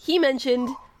 He mentioned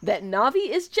that Navi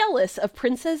is jealous of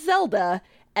Princess Zelda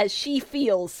as she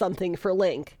feels something for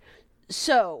Link.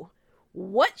 So,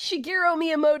 what Shigeru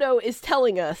Miyamoto is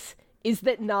telling us is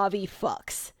that Navi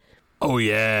fucks. Oh,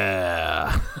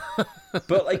 yeah.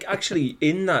 But, like, actually,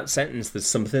 in that sentence, there's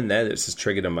something there that's just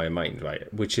triggered in my mind,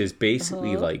 right? Which is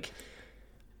basically, like,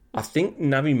 I think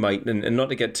Navi might, and not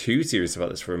to get too serious about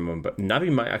this for a moment, but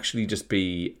Navi might actually just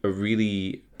be a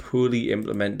really poorly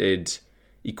implemented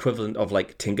equivalent of,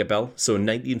 like, Tinkerbell. So in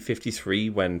 1953,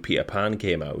 when Peter Pan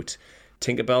came out,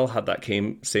 Tinkerbell had that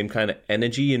same kind of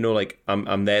energy, you know, like,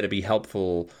 I'm there to be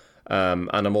helpful, and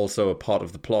I'm also a part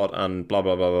of the plot, and blah,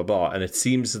 blah, blah, blah, blah. And it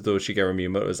seems as though Shigeru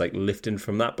Miyamoto is, like, lifting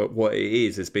from that, but what it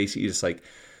is basically just, like,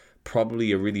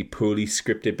 probably a really poorly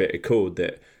scripted bit of code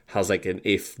that has, like, an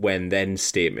if, when, then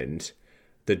statement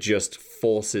that just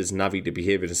forces Navi to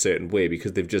behave in a certain way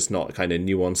because they've just not kind of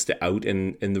nuanced it out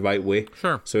in the right way.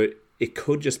 Sure. So it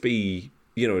could just be,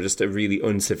 you know, just a really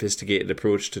unsophisticated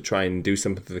approach to try and do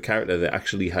something to the character that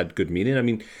actually had good meaning. I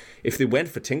mean, if they went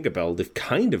for Tinkerbell, they've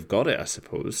kind of got it, I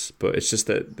suppose, but it's just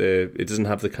that it doesn't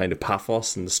have the kind of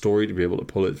pathos and the story to be able to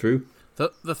pull it through.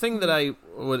 The thing that I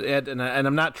would add, and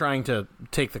I'm not trying to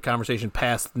take the conversation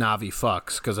past Navi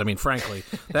fucks, because, I mean, frankly,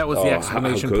 that was the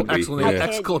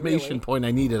exclamation point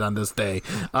I needed on this day.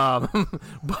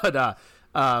 But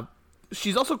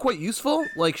she's also quite useful.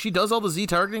 Like, she does all the Z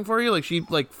targeting for you. Like, she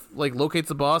like locates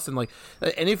the boss, and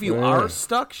if you are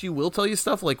stuck, she will tell you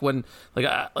stuff. Like when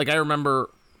I remember.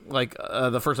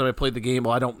 The first time I played the game,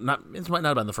 well, it might not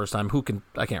have been the first time.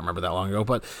 I can't remember that long ago,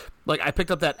 but like I picked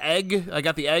up that egg. I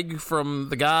got the egg from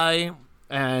the guy,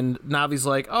 and Navi's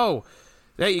like, "Oh,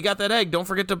 hey, you got that egg. Don't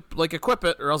forget to like equip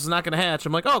it, or else it's not going to hatch."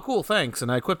 I'm like, "Oh, cool, thanks."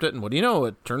 And I equipped it, and what do you know?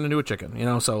 It turned into a chicken. You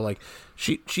know, so like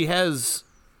she has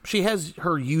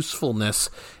her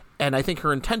usefulness, and I think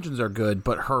her intentions are good,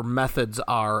 but her methods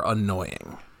are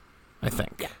annoying. I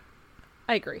think. Yeah,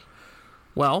 I agree.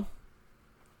 Well.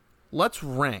 Let's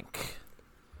rank.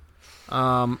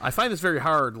 I find this very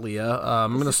hard, Leah.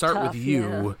 I'm going to start with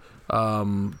you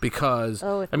because,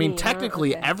 I mean,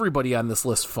 technically everybody on this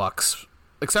list fucks,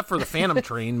 except for the Phantom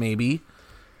Train, maybe.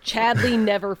 Chadley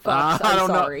never fucks. I'm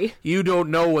sorry. Know. You don't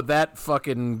know what that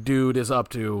fucking dude is up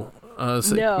to.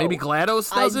 No. Maybe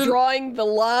GLaDOS doesn't? I'm drawing the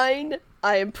line.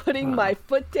 I am putting my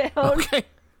foot down. Okay.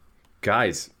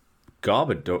 Guys.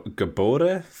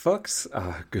 Garbodor fucks?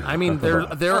 Oh, I mean, there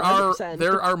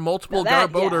are multiple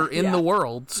Garbodor in the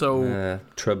world, so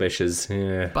Trubbishes,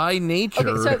 yeah. By nature.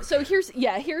 Okay, so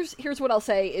here's what I'll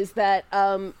say is that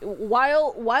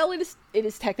while it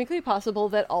is technically possible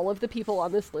that all of the people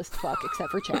on this list fuck except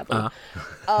for Chadley.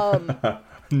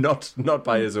 Not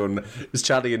by his own. Is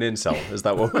Chadley an incel? Is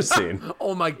that what we're saying?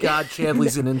 Oh my God,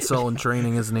 Chadley's an incel in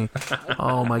training, isn't he?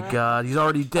 Oh my God, he's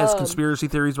already has conspiracy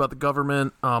theories about the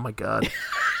government. Oh my God.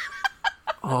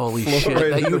 Holy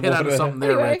shit! You hit on something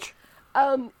there, anyway, Rich.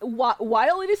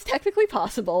 While it is technically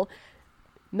possible,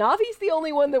 Navi's the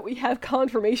only one that we have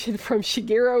confirmation from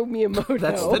Shigeru Miyamoto.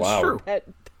 That's true.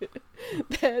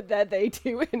 That they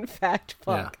do in fact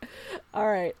fuck. Yeah. All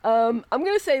right. I'm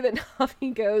gonna say that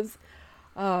Navi goes.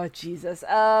 Oh, Jesus.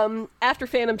 After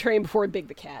Phantom Train, before Big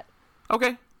the Cat.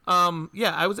 Okay.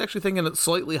 Yeah, I was actually thinking it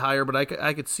slightly higher, but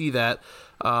I could see that.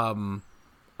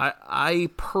 I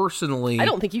personally... I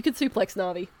don't think you could suplex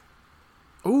Navi.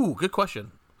 Ooh, good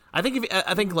question. I think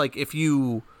if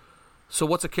you... So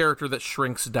what's a character that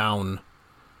shrinks down?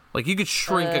 Like, you could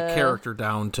shrink a character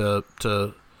down to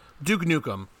Duke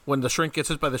Nukem. When the shrink gets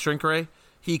hit by the shrink ray,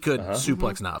 he could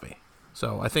suplex Navi.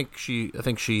 So I think she.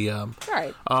 All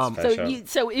right.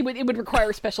 So it would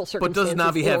require special circumstances. But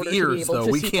does Navi have ears though?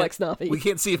 We can't. Navi. We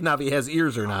can't see if Navi has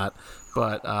ears or not.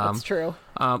 But that's true.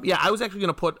 Yeah, I was actually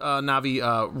going to put Navi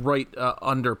right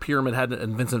under Pyramid Head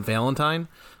and Vincent Valentine,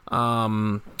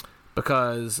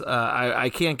 because I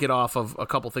can't get off of a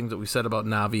couple things that we said about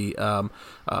Navi.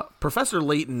 Professor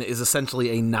Layton is essentially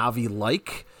a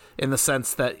Navi-like. In the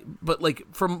sense that, but like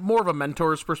from more of a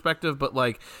mentor's perspective, but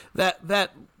like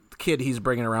that kid he's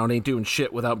bringing around ain't doing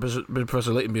shit without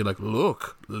Professor Layton being like,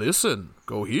 look, listen,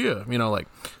 go here, you know, like.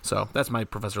 So that's my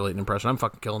Professor Layton impression. I'm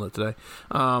fucking killing it today.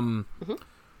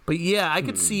 But yeah, I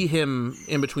could see him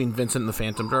in between Vincent and the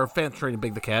Phantom, or Phantom Train and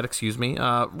Big the Cat. Excuse me.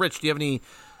 Rich, do you have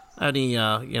any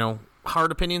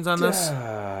hard opinions on this?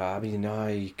 I mean,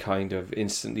 I kind of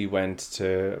instantly went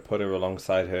to put her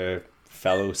alongside her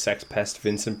fellow sex pest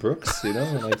Vincent Brooks, you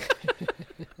know, like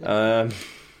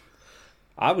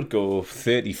I would go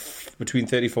between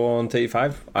 34 and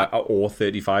 35, or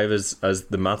 35 as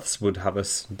the maths would have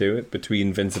us do it,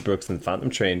 between Vincent Brooks and Phantom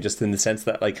Train, just in the sense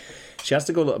that, like, she has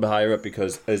to go a little bit higher up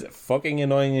because as fucking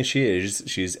annoying as she is,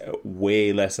 she's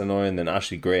way less annoying than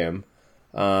Ashley Graham.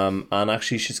 And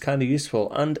actually she's kind of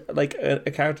useful and like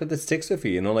a character that sticks with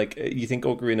you, like you think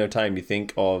Ocarina of Time, you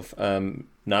think of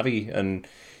Navi, and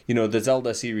the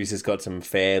Zelda series has got some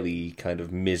fairly kind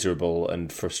of miserable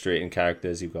and frustrating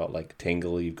characters. You've got like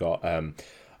Tingle, you've got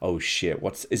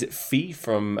is it Fi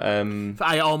from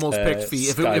I almost picked Fi.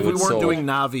 If we weren't Sword. doing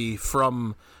Navi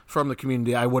from the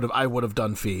community, I would have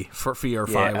done Fi or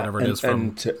Fi, whatever it is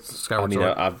from Skyward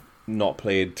Sword. I've not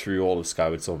played through all of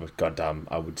Skyward Sword, but goddamn,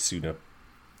 I would sooner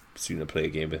play a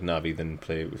game with Navi than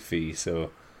play it with Fi. So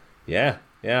yeah,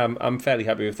 I'm fairly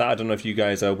happy with that. I don't know if you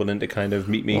guys are willing to kind of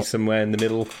meet me somewhere in the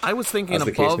middle. I was thinking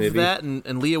above that,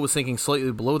 and Leah was thinking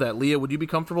slightly below that. Leah, would you be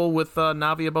comfortable with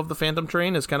Navi above the Phantom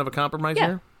Train as kind of a compromise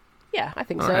here? Yeah, I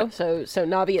think all so. Right. So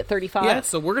Navi at 35. Yeah,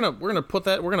 so we're gonna put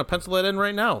that. We're gonna pencil that in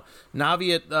right now.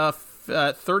 Navi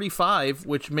at 35,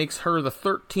 which makes her the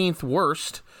 13th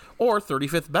worst or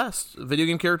 35th best video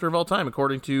game character of all time,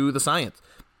 according to the science.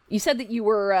 You said that you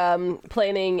were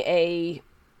planning a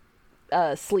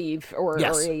sleeve or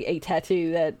a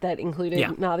tattoo that included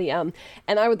Navi.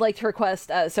 And I would like to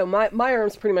request, so my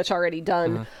arm's pretty much already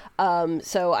done,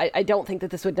 so I don't think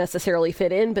that this would necessarily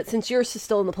fit in, but since yours is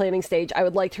still in the planning stage, I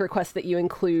would like to request that you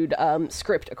include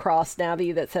script across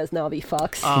Navi that says Navi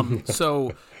fucks.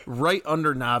 So right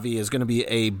under Navi is going to be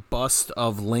a bust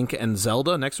of Link and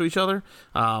Zelda next to each other.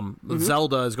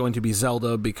 Zelda is going to be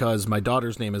Zelda because my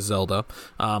daughter's name is Zelda.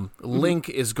 Link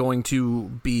is going to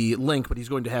be Link, but he's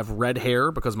going to have red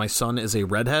hair because my son is a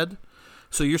redhead.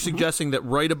 So you're suggesting that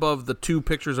right above the two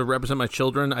pictures that represent my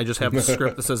children, I just have the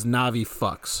script that says Navi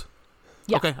fucks.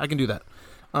 Yeah. Okay, I can do that.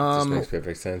 This makes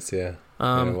perfect sense, yeah.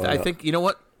 I think, you know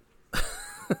what?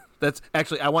 That's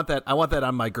actually, I want that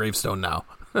on my gravestone now.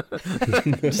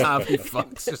 Navi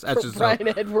fucks. That's just Brian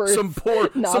Edwards. Some poor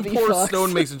fucks.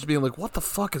 stonemason just being like, "What the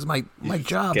fuck is my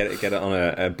job?" Get it on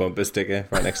a bumper sticker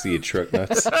right next to your truck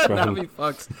nuts. Navi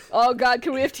fucks. Oh God,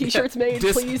 can we have T-shirts made,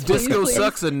 please? Disco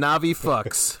sucks and Navi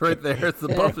fucks. Right there, it's the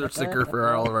bumper sticker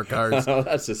for all of our cars. Oh,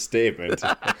 that's a statement.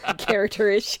 Character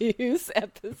issues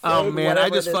episode. Oh man, I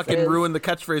just fucking ruined the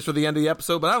catchphrase for the end of the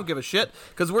episode, but I don't give a shit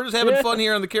because we're just having fun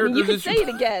here on the characters. You can say it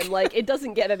again, like it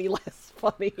doesn't get any less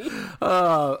funny.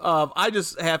 I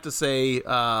just have to say,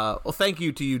 thank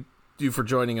you to you for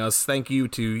joining us. Thank you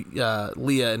to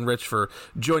Leah and Rich for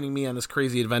joining me on this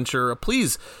crazy adventure.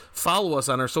 Please follow us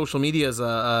on our social medias.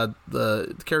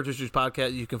 The Character Issues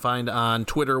Podcast you can find on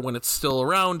Twitter when it's still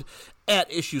around.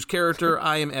 At Issues Character,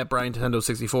 I am at Brian Nintendo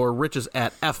 64. Rich is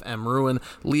at FM Ruin.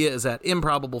 Leah is at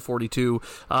Improbable 42.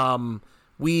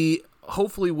 We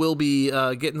hopefully we'll be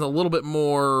getting a little bit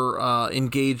more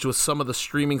engaged with some of the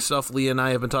streaming stuff. Leah and I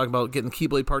have been talking about getting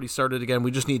Keyblade Party started again.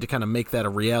 We just need to kind of make that a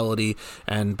reality.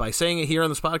 And by saying it here on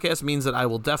this podcast means that I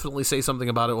will definitely say something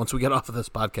about it once we get off of this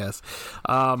podcast.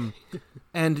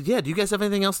 And yeah, do you guys have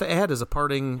anything else to add as a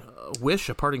parting wish,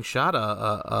 a parting shot,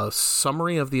 a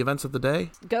summary of the events of the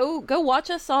day? Go watch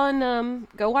us on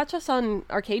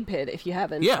Arcade Pit if you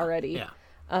haven't already. Yeah.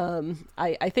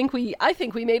 I think we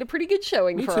made a pretty good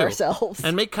showing for ourselves.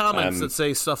 And make comments that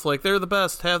say stuff like they're the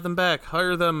best, have them back,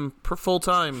 hire them full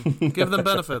time, give them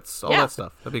benefits, all that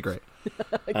stuff. That'd be great.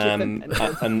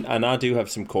 And I do have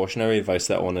some cautionary advice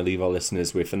that I want to leave our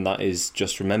listeners with, and that is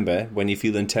just remember, when you're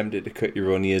feeling tempted to cut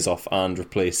your own ears off and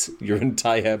replace your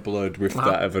entire blood with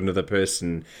that of another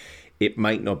person, it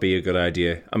might not be a good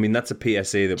idea. I mean, that's a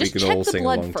PSA that just we can all sing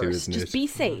along first. to, isn't just it? Be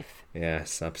safe.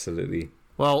 Yes, absolutely.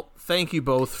 Well, thank you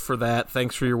both for that.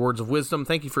 Thanks for your words of wisdom.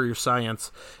 Thank you for your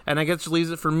science. And I guess it leaves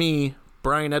it for me,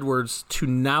 Brian Edwards, to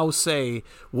now say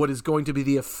what is going to be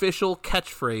the official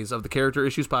catchphrase of the Character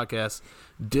Issues Podcast.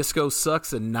 Disco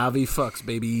sucks and Navi fucks,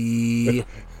 baby.